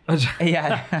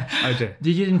 Yeah. Oh dear.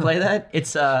 You didn't play that?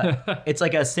 It's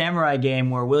like a samurai game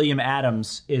where William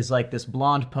Adams is like this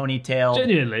blonde ponytail.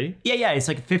 Genuinely? Yeah. It's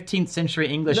like a 15th century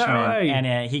Englishman,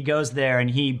 and he goes there and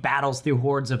he battles through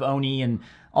hordes of Oni and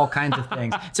all kinds of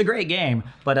things. It's a great game,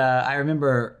 but I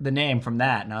remember the name from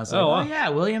that, and I was like, oh yeah,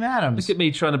 William Adams. Look at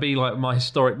me trying to be like my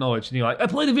historic knowledge, and you're like, I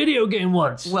played a video game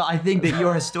once. Well, I think that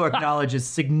your historic knowledge is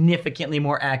significantly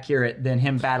more accurate than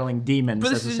him battling demons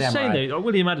But as it's a samurai. insane though.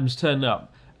 William Adams turned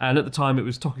up, and at the time it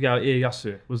was Tokugawa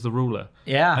Ieyasu was the ruler.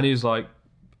 Yeah. And he was like,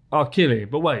 I'll kill you,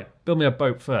 but wait, build me a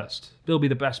boat first. Build me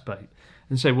the best boat.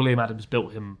 And so William Adams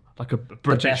built him like a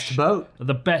British... best boat?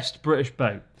 The best British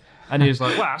boat. And he was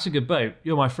like, wow, that's a good boat.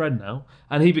 You're my friend now.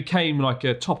 And he became like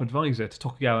a top advisor to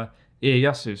Tokugawa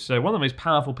Ieyasu. So one of the most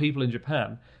powerful people in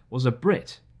Japan was a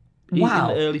Brit. Wow.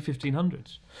 In the early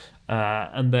 1500s.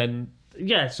 And then,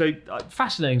 so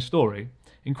fascinating story.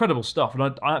 Incredible stuff. And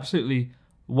I absolutely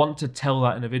want to tell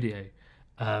that in a video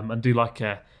and do like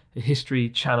a History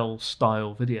Channel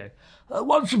style video.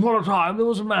 Once upon a time, there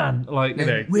was a man like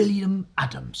William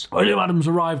Adams. William Adams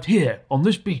arrived here on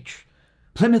this beach,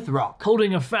 Plymouth Rock,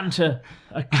 holding a Fanta,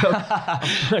 a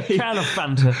can of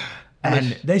Fanta,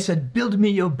 and they said, "Build me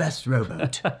your best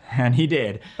rowboat," and he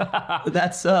did.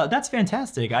 That's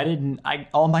fantastic.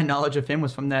 All my knowledge of him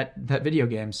was from that video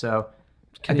game. So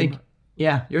I think.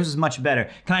 Yeah, yours is much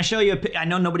better. Can I show you I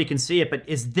know nobody can see it, but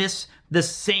is this the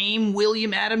same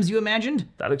William Adams you imagined?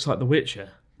 That looks like The Witcher.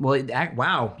 Well,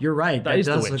 wow, you're right. That is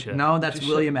The Witcher. No, that's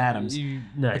William Adams.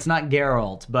 No. It's not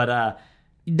Geralt, but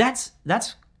that's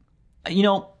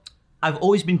I've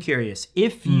always been curious.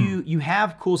 If you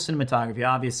have cool cinematography,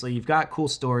 obviously, you've got cool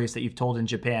stories that you've told in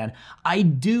Japan, I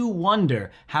do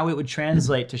wonder how it would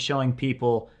translate to showing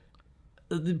people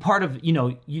part of,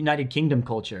 United Kingdom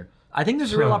culture. I think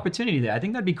there's a real opportunity there. I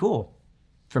think that'd be cool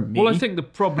for me. Well, I think the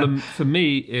problem for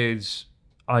me is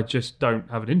I just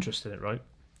don't have an interest in it, right?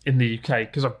 In the UK,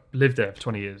 because I've lived there for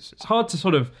 20 years. It's hard to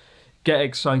sort of get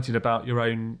excited about your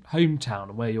own hometown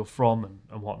and where you're from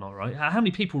and whatnot, right? How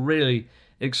many people really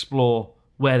explore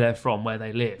where they're from, where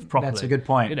they live properly? That's a good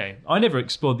point. I never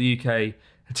explored the UK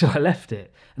until I left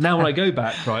it. And now when I go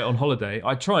back, right, on holiday,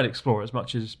 I try and explore as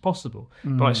much as possible.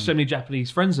 But so many Japanese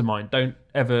friends of mine don't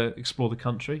ever explore the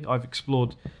country. I've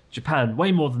explored Japan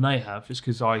way more than they have, just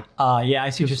because I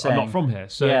see what you're saying. I'm not from here.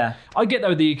 So I get there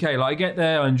with the UK. Like, I get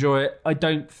there, I enjoy it. I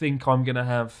don't think I'm going to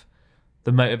have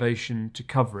the motivation to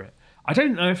cover it. I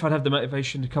don't know if I'd have the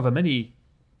motivation to cover many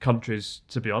countries,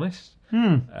 to be honest.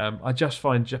 I just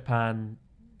find Japan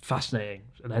fascinating,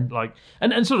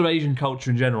 and sort of Asian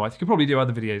culture in general. I could probably do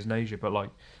other videos in Asia, but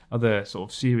like other sort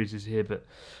of series is here. But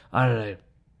I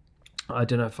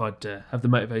don't know if I'd have the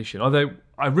motivation. Although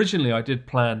originally I did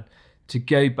plan to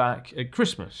go back at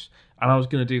Christmas, and I was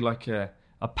going to do like a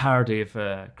parody of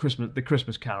the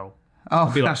Christmas Carol.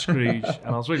 I'd be like Scrooge, and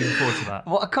I was really looking forward to that.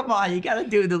 Well, come on, you got to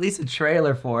do at least a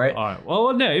trailer for it. All right.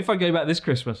 Well, no, if I go back this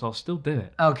Christmas, I'll still do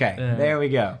it. Okay, there we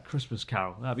go. Christmas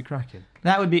Carol. That'd be cracking.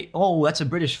 That would be, that's a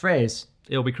British phrase.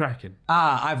 It'll be cracking.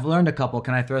 I've learned a couple.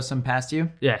 Can I throw some past you?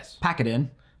 Yes. Pack it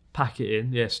in. Pack it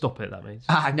in. Yeah, stop it, that means.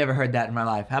 I've never heard that in my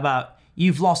life. How about,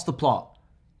 you've lost the plot?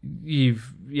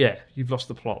 You've lost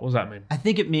the plot. What does that mean? I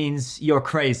think it means you're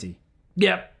crazy.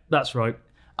 Yep, that's right.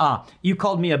 You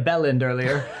called me a bellend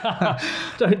earlier.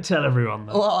 Don't tell everyone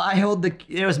that. Well,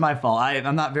 it was my fault.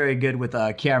 I'm not very good with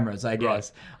cameras, I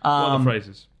guess. Right. What are the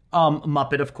phrases?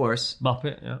 Muppet, of course.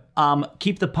 Muppet, yeah.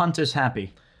 Keep the punters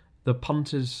happy. The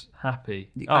punters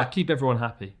happy. Keep everyone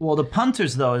happy. Well, the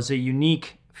punters, though, is a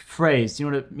unique phrase. Do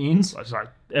you know what it means? It's like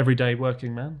everyday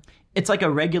working man. It's like a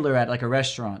regular at like a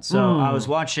restaurant. So I was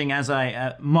watching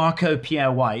Marco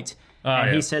Pierre White,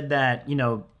 and he said that,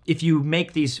 if you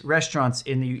make these restaurants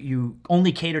and you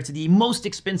only cater to the most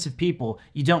expensive people,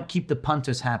 you don't keep the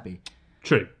punters happy.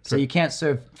 True. So you can't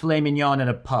serve filet mignon at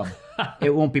a pub. It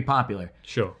won't be popular.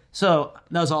 Sure. So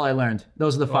that was all I learned.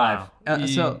 Those are the five.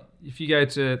 So if you go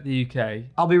to the UK,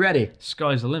 I'll be ready.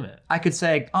 Sky's the limit. I could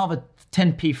say, I'll have a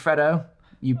 10p Freddo,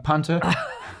 you punter.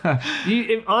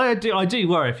 I do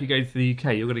worry if you go to the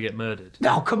UK, you're going to get murdered.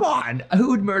 No, come on. Who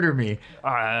would murder me?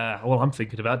 Well, I'm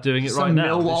thinking about doing it right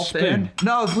now. Millwall fan?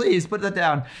 No, please, put that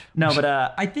down. No,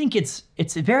 but I think it's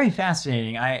very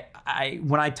fascinating.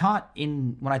 When I taught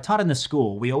in the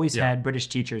school, we always had British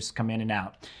teachers come in and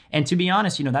out. And to be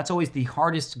honest, that's always the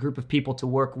hardest group of people to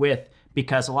work with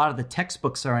because a lot of the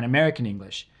textbooks are in American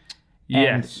English.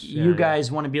 And you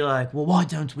guys want to be like, well, why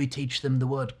don't we teach them the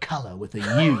word color with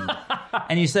a U?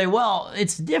 And you say, well,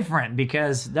 it's different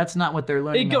because that's not what they're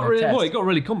learning. It got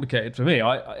really complicated for me.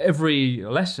 Every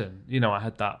lesson, I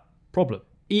had that problem.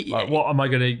 Like, what am I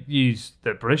going to use?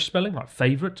 The British spelling, like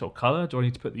favourite or colour? Do I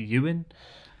need to put the U in?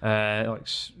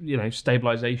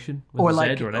 Stabilization with or a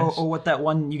like, Z or an S? Or what that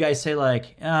one you guys say,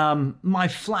 like, my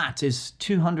flat is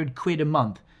 200 quid a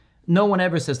month. No one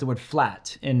ever says the word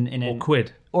flat in or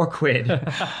quid. or quid.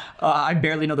 I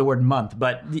barely know the word month,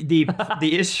 but the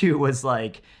issue was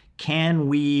like, can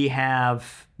we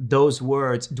have those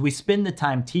words? Do we spend the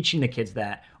time teaching the kids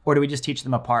that, or do we just teach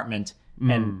them apartment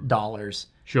and dollars?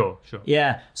 Sure.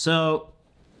 Yeah. So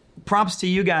props to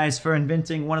you guys for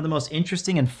inventing one of the most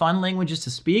interesting and fun languages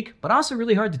to speak, but also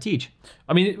really hard to teach.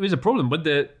 I mean, it was a problem with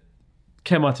the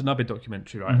Ken Watanabe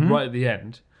documentary, right? Right at the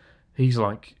end, he's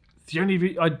like,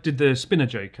 I did the spinner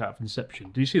joke out of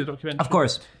Inception. Do you see the documentary? Of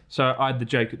course. So I had the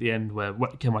joke at the end where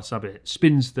Ken Watanabe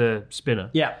spins the spinner.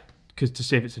 Yeah. Because to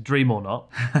see if it's a dream or not.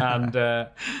 And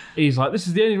he's like, this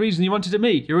is the only reason you wanted to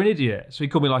meet. You're an idiot. So he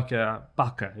called me like a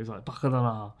baka. He was like, baka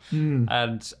dana.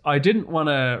 And I didn't want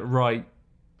to write,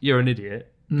 you're an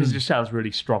idiot, because it just sounds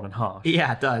really strong and harsh.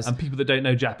 Yeah, it does. And people that don't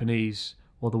know Japanese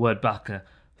or the word baka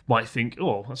might think,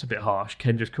 oh, that's a bit harsh.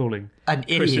 Ken just calling an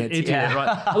Chris idiot. an idiot,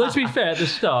 right? Although to be fair, at the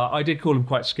start, I did call him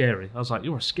quite scary. I was like,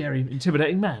 you're a scary,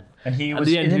 intimidating man. And he was, at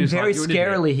the end, and then he was very like,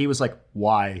 scarily, he was like,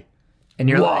 why? And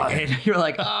you're Why?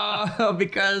 like, oh,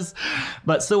 because.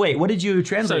 But so wait, what did you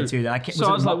translate to? Then? I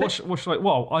was like, what should I?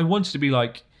 Well, I wanted to be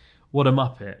like, what a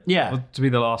muppet. Yeah. To be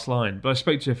the last line. But I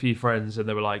spoke to a few friends and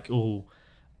they were like, oh,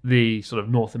 the sort of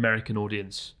North American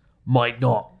audience might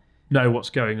not know what's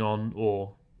going on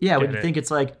or. Yeah, would you think it's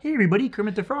like, hey, everybody,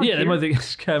 Kermit the Frog. Yeah, they might think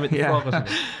it's Kermit the Frog or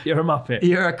something. You're a muppet.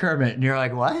 You're a Kermit. And you're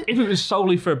like, what? If it was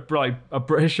solely for like a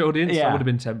British audience, I would have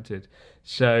been tempted.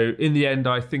 So in the end,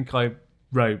 I think I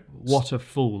wrote, what a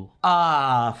fool.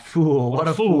 Ah, fool. What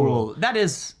a fool.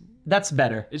 That's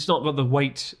better. It's not got the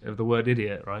weight of the word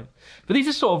idiot, right? But these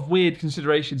are sort of weird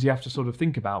considerations you have to sort of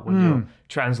think about when you're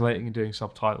translating and doing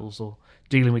subtitles or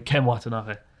dealing with Ken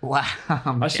Watanabe. Wow.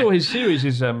 I saw his series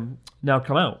is now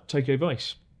come out, Tokyo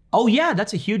Vice. Oh yeah,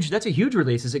 that's a huge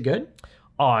release. Is it good?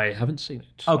 I haven't seen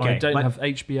it. Okay. I don't have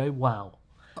HBO. Wow.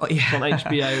 Oh, yeah. It's on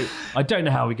HBO. I don't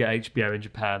know how we get HBO in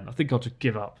Japan. I think I'll just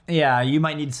give up. Yeah, you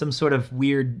might need some sort of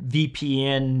weird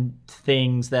VPN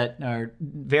things that are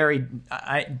very...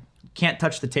 I can't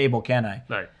touch the table, can I?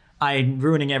 No. I'm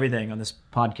ruining everything on this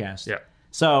podcast. Yeah.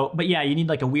 So, but yeah, you need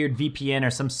like a weird VPN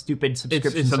or some stupid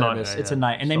subscription it's a service. nightmare, It's yeah. a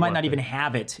night, and It's they not might worth not even it.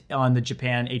 have it on the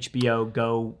Japan HBO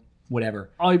Go, whatever.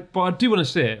 But I do want to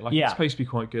see it. Like, Yeah. it's supposed to be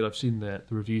quite good. I've seen the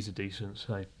reviews are decent.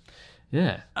 So,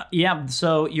 yeah. Yeah.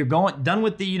 So you're done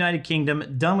with the United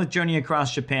Kingdom, done with Journey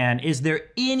Across Japan. Is there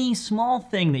any small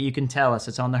thing that you can tell us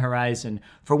that's on the horizon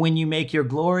for when you make your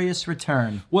glorious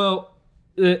return? Well,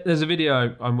 there's a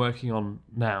video I'm working on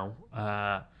now.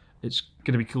 It's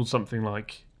going to be called something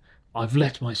like, I've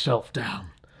let myself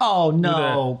down. Oh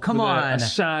no! Come with on! a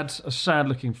sad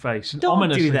looking face. An Don't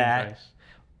ominous do looking that. Face.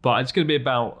 But it's going to be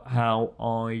about how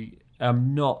I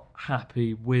am not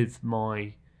happy with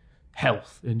my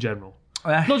health in general.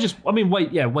 Not just, I mean,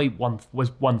 weight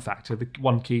was one factor, the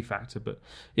one key factor, but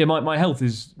yeah, my health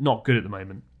is not good at the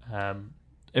moment.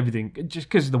 Everything, just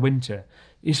because of the winter.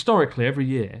 Historically, every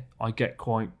year, I get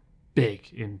quite big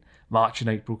in March and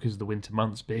April because of the winter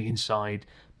months, being inside,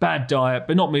 bad diet,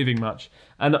 but not moving much.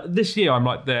 And this year, I'm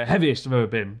like the heaviest I've ever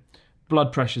been.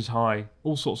 Blood pressure's high,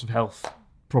 all sorts of health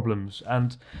problems.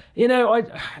 And, you know,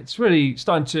 it's really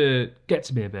starting to get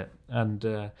to me a bit.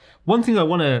 And one thing I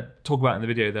want to talk about in the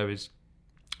video, though, is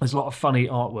there's a lot of funny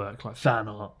artwork, like fan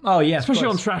art. Oh, yeah, especially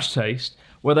on Trash Taste,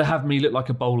 where they have me look like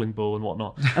a bowling ball and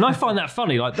whatnot. And I find that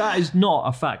funny. Like, that is not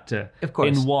a factor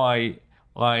in why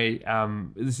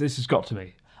this has got to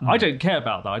me. I don't care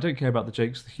about that. I don't care about the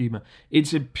jokes, the humour.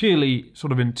 It's a purely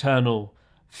sort of internal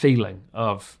feeling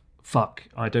of, fuck,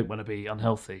 I don't want to be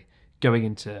unhealthy going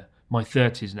into my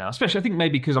 30s now. Especially, I think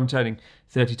maybe because I'm turning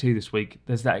 32 this week,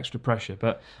 there's that extra pressure.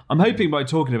 But I'm hoping by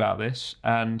talking about this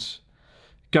and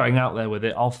going out there with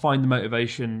it, I'll find the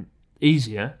motivation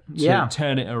easier to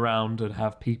turn it around and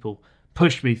have people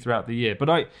push me throughout the year. But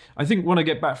I think when I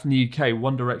get back from the UK,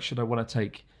 one direction I want to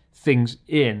take things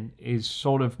in is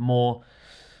sort of more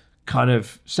kind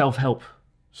of self-help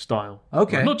style.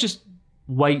 Okay. Like, not just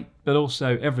weight, but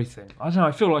also everything. I don't know,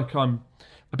 I feel like I'm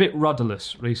a bit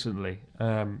rudderless recently.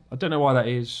 I don't know why that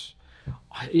is.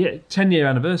 10-year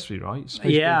anniversary, right? It's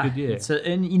supposed to be a good year.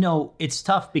 And you know, it's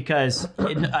tough because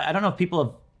I don't know if people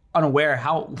are unaware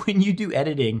how when you do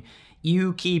editing,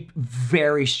 you keep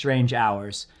very strange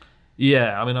hours.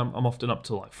 Yeah, I mean, I'm often up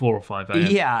till like 4 or 5 a.m.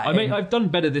 Yeah. I've done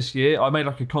better this year. I made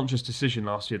like a conscious decision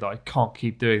last year that I can't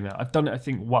keep doing that. I've done it, I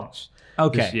think, once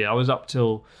this year. I was up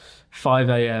till 5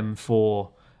 a.m.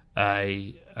 for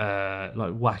a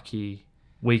like wacky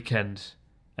weekend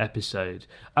episode.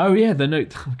 Oh yeah,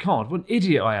 God, what an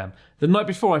idiot I am. The night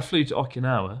before I flew to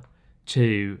Okinawa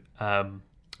to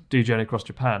do Journey Across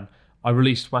Japan, I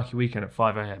released Wacky Weekend at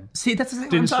 5 a.m. See, that's the thing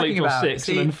Didn't I'm talking sleep till about. 6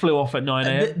 See, and then flew off at 9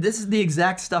 a.m. This is the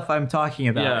exact stuff I'm talking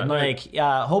about. Yeah, And no. like,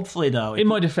 hopefully though, In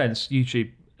my defense,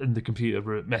 YouTube and the computer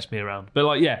messed me around. But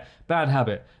like, yeah, bad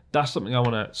habit. That's something I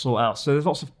want to sort out. So there's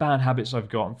lots of bad habits I've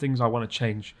got and things I want to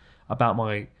change about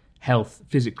my health,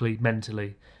 physically,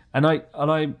 mentally. And I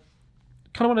kind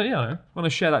of want to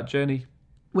share that journey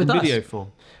With in us. video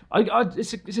form.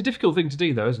 It's a difficult thing to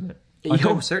do though, isn't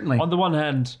it? Certainly. On the one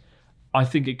hand, I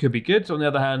think it could be good. On the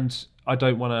other hand, I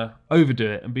don't want to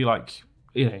overdo it and be like,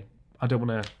 I don't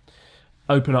want to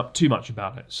open up too much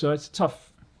about it. So it's a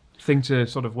tough thing to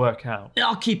sort of work out.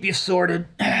 I'll keep you sorted.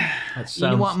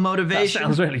 You want motivation? That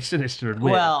sounds really sinister and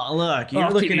weird. Well, look, you're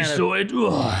I'll looking keep you at sorted.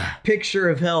 a picture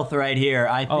of health right here.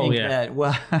 I think that,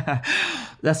 well,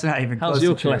 that's not even close How's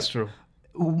your to true.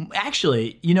 cholesterol?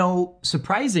 Actually,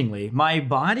 surprisingly, my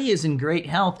body is in great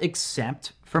health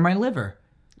except for my liver.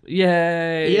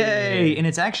 Yay! And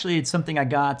it's something I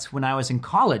got when I was in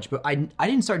college, but I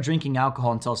didn't start drinking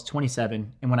alcohol until I was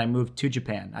 27 and when I moved to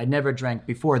Japan. I never drank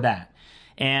before that.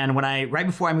 And right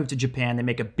before I moved to Japan, they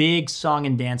make a big song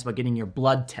and dance about getting your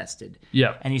blood tested.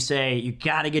 Yeah. And you say, you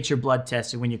got to get your blood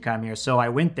tested when you come here. So I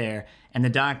went there and the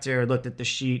doctor looked at the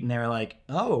sheet and they were like,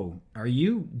 oh, do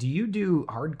you do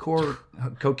hardcore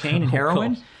cocaine and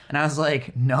heroin? God. And I was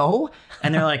like, no.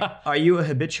 And they're like, are you a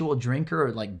habitual drinker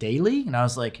or like daily? And I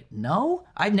was like, no,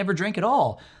 I've never drank at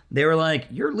all. They were like,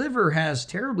 your liver has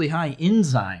terribly high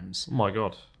enzymes. Oh my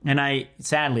God. And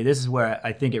sadly, this is where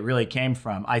I think it really came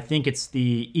from. I think it's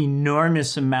the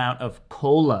enormous amount of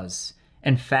colas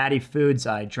and fatty foods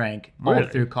I drank all Really?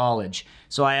 through college.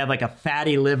 So I have like a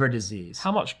fatty liver disease.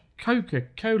 How much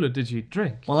Coca-Cola did you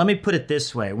drink? Well, let me put it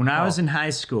this way. When I was in high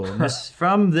school,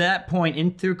 from that point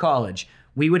in through college,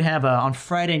 we would have on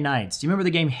Friday nights. Do you remember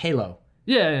the game Halo?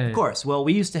 Yeah. Of course. Well,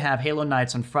 we used to have Halo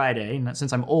nights on Friday, and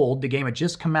since I'm old, the game had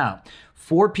just come out.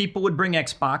 4 people would bring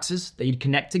Xboxes that you'd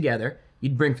connect together.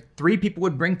 3 people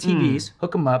would bring TVs,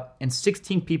 hook them up, and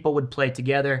 16 people would play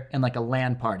together in like a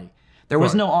LAN party. There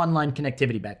was no online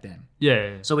connectivity back then.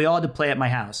 Yeah. So we all had to play at my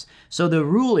house. So the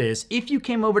rule is, if you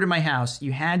came over to my house,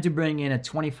 you had to bring in a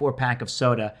 24-pack of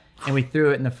soda, and we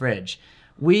threw it in the fridge.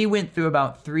 We went through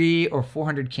about 300 or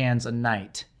 400 cans a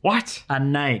night. What? A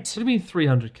night What do you mean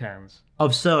 300 cans?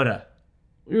 of soda.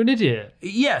 You're an idiot.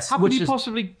 Yes. How could you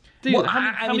possibly do Well, that?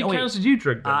 How many wait. cans did you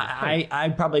drink then?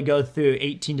 I'd probably go through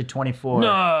 18 to 24.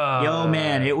 No. Yo,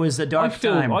 man, it was a dark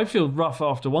time. I feel rough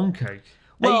after one cake.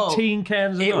 Well, 18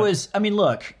 cans a It night. was,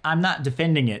 look, I'm not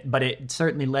defending it, but it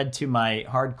certainly led to my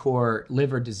hardcore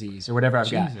liver disease or whatever I've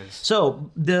got. Jesus.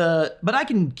 So but I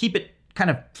can keep it kind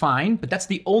of fine, but that's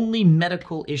the only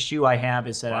medical issue I have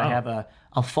is that I have a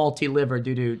faulty liver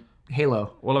due to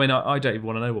Halo. Well, I don't even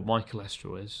want to know what my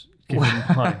cholesterol is, given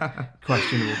my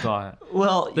questionable diet.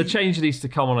 Well, The change needs to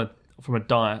come from a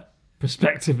diet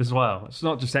perspective as well. It's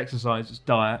not just exercise, it's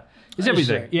diet. It's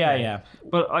everything. Sure. Yeah.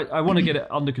 But I want to get it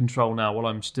under control now while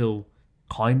I'm still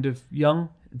kind of young.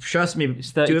 Trust me,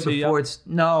 It's do it 32 before young. it's...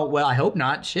 No, well, I hope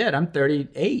not. Shit, I'm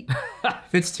 38. If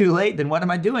it's too late, then what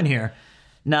am I doing here?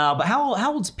 No, but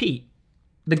how old's Pete?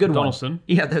 The good Donaldson. one.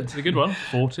 Yeah, The good one,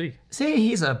 40. See,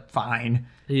 he's a fine.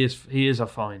 He is a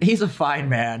fine. He's a fine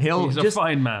man. He's a just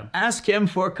fine man. ask him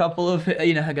for a couple of,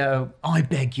 go, I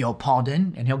beg your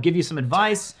pardon, and he'll give you some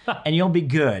advice, and you'll be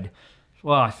good.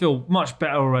 Well, I feel much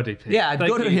better already, Pete. Yeah, Thank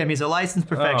go to you. him. He's a licensed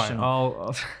professional.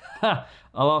 All right,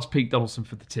 I'll ask Pete Donaldson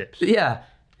for the tips. Yeah,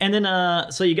 and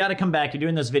then so you got to come back. You're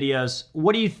doing those videos.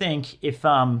 What do you think if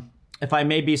I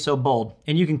may be so bold,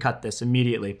 and you can cut this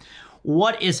immediately?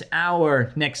 What is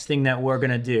our next thing that we're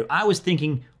gonna do? I was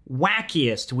thinking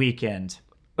wackiest weekend.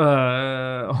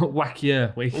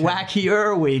 Wackier weekend.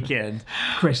 Wackier weekend.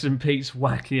 Chris and Pete's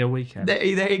wackier weekend. There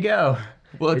you go.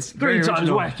 Well, It's 3 times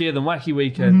wackier than wacky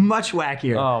weekend. Much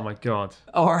wackier. Oh my god.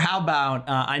 Or how about,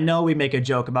 I know we make a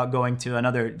joke about going to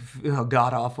another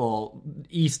god-awful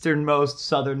easternmost,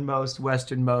 southernmost,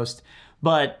 westernmost,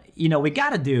 but, we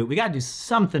gotta do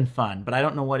something fun, but I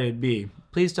don't know what it would be.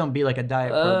 Please don't be like a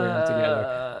diet program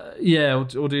together. Yeah,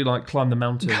 or do like climb the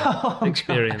mountain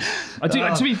experience. I do.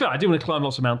 To be fair, I do want to climb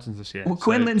lots of mountains this year. Well,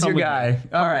 Quinlan's your guy.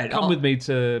 All right. Come with me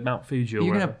to Mount Fuji or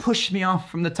You're wherever. going to push me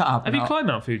off from the top. Have you climbed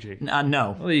Mount Fuji?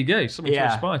 No. Well, there you go. Something Yeah.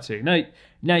 to aspire to.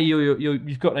 Now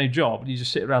you've got no job and you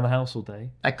just sit around the house all day.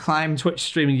 I climbed... Twitch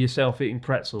streaming yourself eating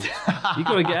pretzels. You've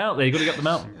got to get out there. You've got to get up the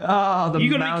mountain. Oh,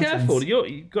 You got to be careful.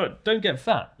 Don't get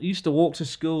fat. You used to walk to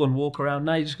school and walk around.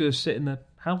 Now you're just going to sit in the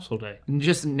house all day.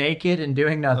 Just naked and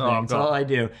doing nothing. Oh, That's God. all I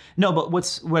do. No, but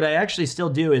what I actually still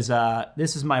do is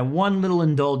this is my one little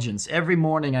indulgence. Every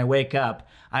morning I wake up,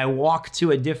 I walk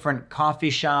to a different coffee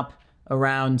shop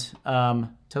around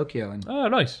Tokyo and Oh,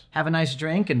 nice. have a nice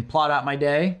drink and plot out my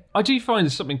day. I do find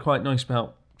there's something quite nice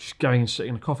about just going and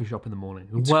sitting in a coffee shop in the morning.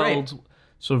 The world,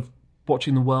 sort of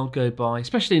watching the world go by,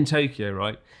 especially in Tokyo,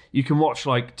 right? You can watch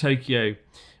like Tokyo,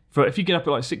 if you get up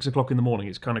at like 6 o'clock in the morning,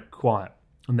 it's kind of quiet.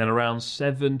 And then around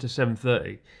 7 to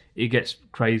 7:30, it gets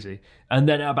crazy. And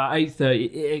then at about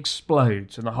 8:30, it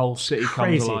explodes and the whole city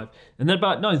comes alive. And then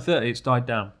about 9:30, it's died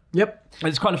down. Yep. And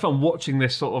it's kind of fun watching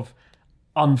this sort of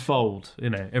unfold,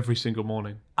 every single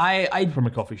morning. From a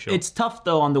coffee shop. It's tough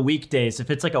though on the weekdays. If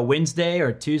it's like a Wednesday or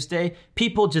a Tuesday,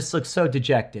 people just look so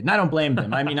dejected. And I don't blame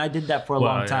them. I mean, I did that for a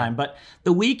long time. But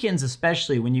the weekends,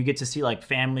 especially when you get to see like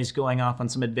families going off on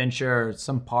some adventure or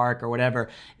some park or whatever,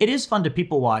 it is fun to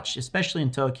people watch, especially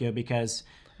in Tokyo, because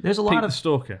there's a lot Pete of the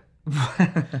Stalker.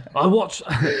 I watch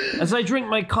as I drink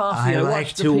my coffee. I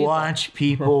like to watch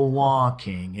people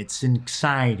walking. It's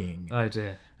exciting. Oh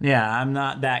dear. Yeah, I'm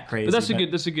not that crazy. But that's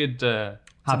a good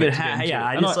habit.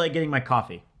 I just like getting my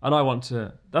coffee. And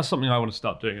that's something I want to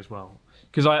start doing as well.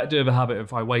 Because I do have a habit of,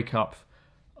 if I wake up,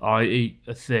 I eat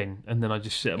a thing, and then I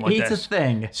just sit at my desk,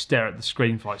 stare at the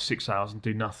screen for like 6 hours and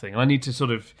do nothing. And I need to sort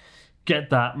of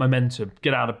get that momentum,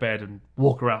 get out of bed and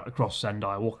walk around across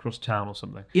Sendai, walk across town or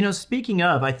something. Speaking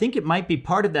of, I think it might be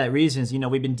part of that reason is,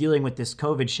 we've been dealing with this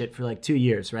COVID shit for like 2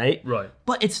 years, right? Right.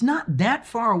 But it's not that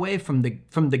far away from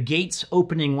the gates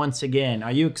opening once again.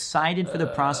 Are you excited for the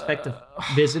prospect of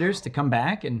visitors to come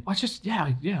back? And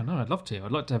I'd love to.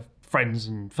 I'd like to have friends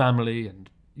and family and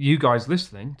you guys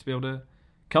listening to be able to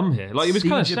come here. Like, it was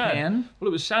kind of sad. Well,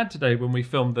 it was sad today when we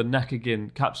filmed the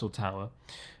Nakagin capsule tower.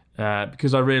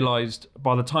 Because I realised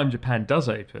by the time Japan does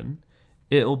open,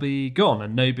 it'll be gone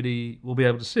and nobody will be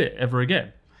able to see it ever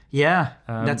again. Yeah,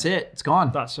 that's it. It's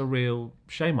gone. That's a real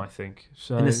shame, I think.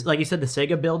 So, and this, like you said, the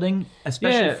Sega building,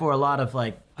 especially for a lot of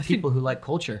people who like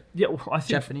culture. Yeah, well, I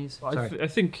think Japanese. I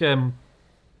think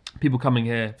people coming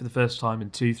here for the first time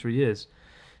in 2-3 years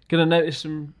going to notice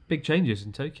some big changes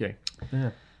in Tokyo.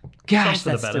 Yeah. Gosh,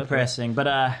 that's depressing. But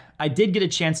I did get a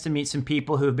chance to meet some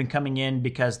people who have been coming in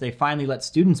because they finally let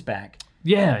students back.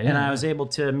 Yeah. And I was able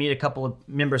to meet a couple of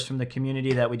members from the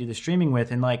community that we do the streaming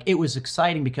with. And it was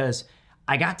exciting because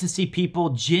I got to see people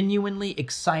genuinely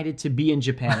excited to be in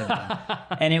Japan again.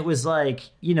 And it was if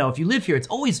you live here, it's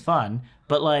always fun.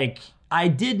 But I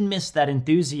did miss that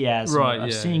enthusiasm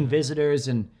of seeing visitors,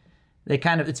 and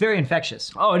it's very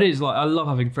infectious. Oh, it is. I love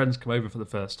having friends come over for the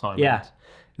first time. Yeah.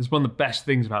 It's one of the best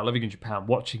things about living in Japan,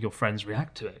 watching your friends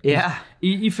react to it. Yeah.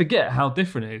 You forget how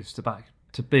different it is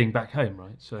to being back home,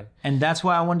 right? So, and that's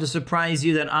why I wanted to surprise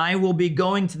you that I will be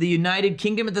going to the United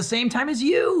Kingdom at the same time as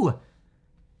you.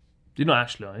 You're not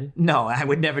actually, are you? No, I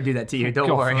would never do that to you. Don't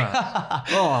worry. Oh,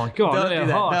 my God. Don't do that.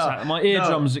 No. My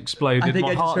eardrums exploded. I think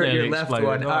my I just heart hurt your nearly left exploded.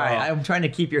 one. All right, I'm trying to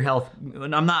keep your health.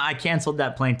 I canceled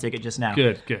that plane ticket just now.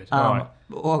 Good. All right.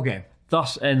 Okay.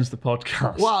 Thus ends the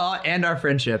podcast. Well, and our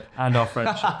friendship. And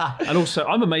also,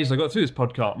 I'm amazed I got through this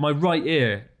podcast. My right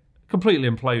ear completely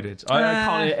imploded. I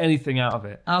can't hear anything out of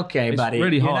it. Okay, it's buddy.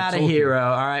 Really hard You're not talking. a hero.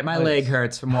 All right, my leg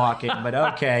hurts from walking, but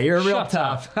okay, you're real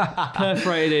tough.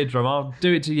 Perforated eardrum. I'll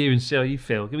do it to you and see how you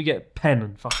feel. Can we get a pen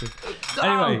and fucking...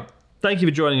 Anyway, thank you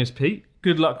for joining us, Pete.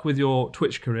 Good luck with your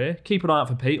Twitch career. Keep an eye out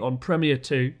for Pete on Premiere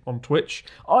 2 on Twitch.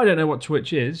 I don't know what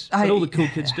Twitch is, but all the cool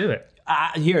kids do it.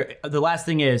 Here, the last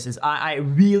thing is I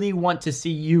really want to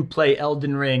see you play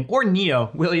Elden Ring or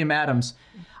Neo, William Adams.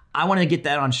 I want to get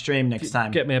that on stream next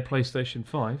time. Get me a PlayStation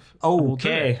 5.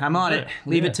 Okay, I'm on it.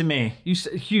 Leave it to me.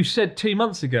 You said 2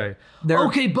 months ago,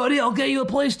 okay, buddy, I'll get you a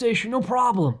PlayStation, no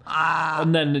problem.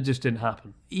 And then it just didn't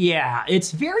happen. Yeah,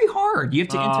 it's very hard. You have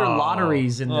to enter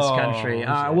lotteries in this country.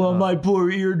 My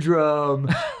poor eardrum.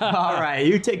 All right,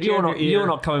 you take care of your ear. You're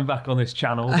not coming back on this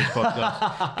channel, this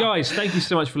podcast. Guys, thank you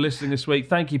so much for listening this week.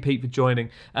 Thank you, Pete, for joining.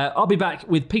 I'll be back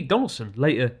with Pete Donaldson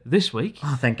later this week.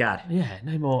 Oh, thank God. Yeah,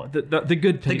 no more. The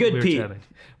good Pete. The good Pete. Returning.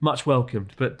 Much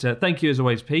welcomed. But thank you as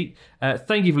always, Pete.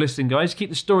 Thank you for listening, guys. Keep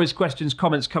the stories, questions,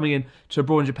 comments coming in to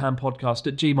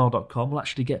abroadinjapanpodcast@gmail.com. We'll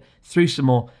actually get through some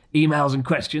more emails and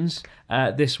questions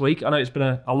this week. I know it's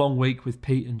been a long week with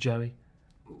Pete and Joey.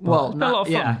 Well, it's been a lot of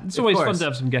fun. Yeah, it's always fun to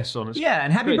have some guests on.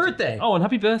 And happy birthday. Oh, and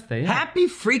happy birthday. Yeah. Happy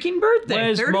freaking birthday.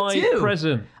 Where's 32. my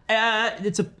present?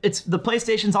 It's the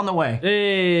PlayStation's on the way.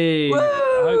 Hey. Woo!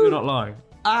 I hope you're not lying.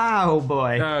 Oh,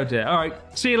 boy. Oh, dear. All right.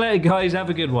 See you later, guys. Have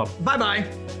a good one. Bye-bye.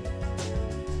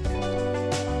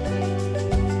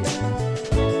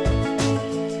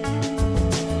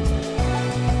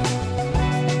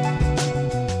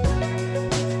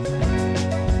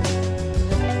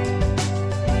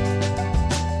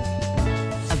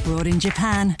 Abroad in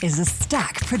Japan is a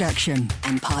Stack production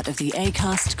and part of the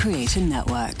Acast Creator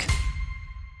Network.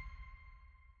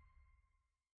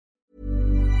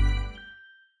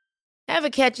 Ever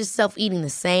catch yourself eating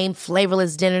the same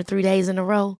flavorless dinner 3 days in a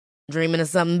row? Dreaming of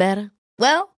something better?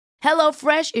 Well,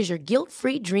 HelloFresh is your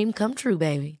guilt-free dream come true,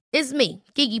 baby. It's me,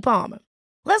 Keke Palmer.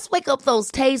 Let's wake up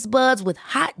those taste buds with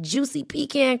hot, juicy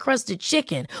pecan-crusted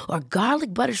chicken or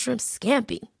garlic butter shrimp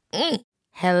scampi.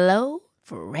 Hello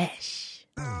Fresh.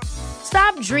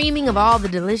 Stop dreaming of all the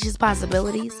delicious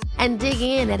possibilities and dig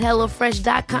in at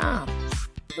HelloFresh.com.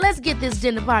 Let's get this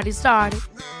dinner party started.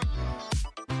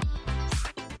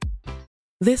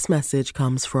 This message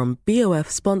comes from BOF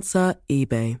sponsor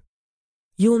eBay.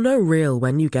 You'll know real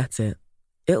when you get it.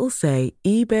 It'll say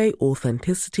eBay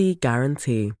Authenticity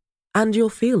Guarantee. And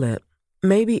you'll feel it.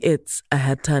 Maybe it's a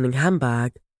head-turning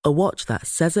handbag, a watch that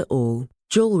says it all,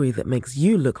 jewelry that makes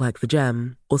you look like the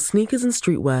gem, or sneakers and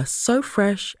streetwear so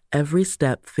fresh every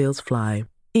step feels fly.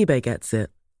 eBay gets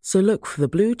it. So look for the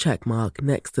blue check mark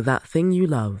next to that thing you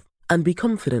love and be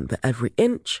confident that every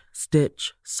inch,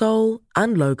 stitch, sole,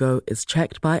 and logo is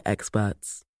checked by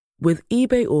experts. With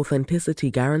eBay Authenticity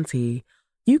Guarantee,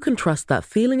 you can trust that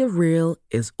feeling of real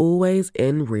is always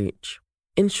in reach.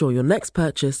 Ensure your next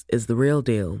purchase is the real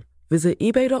deal. Visit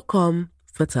eBay.com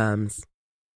for terms.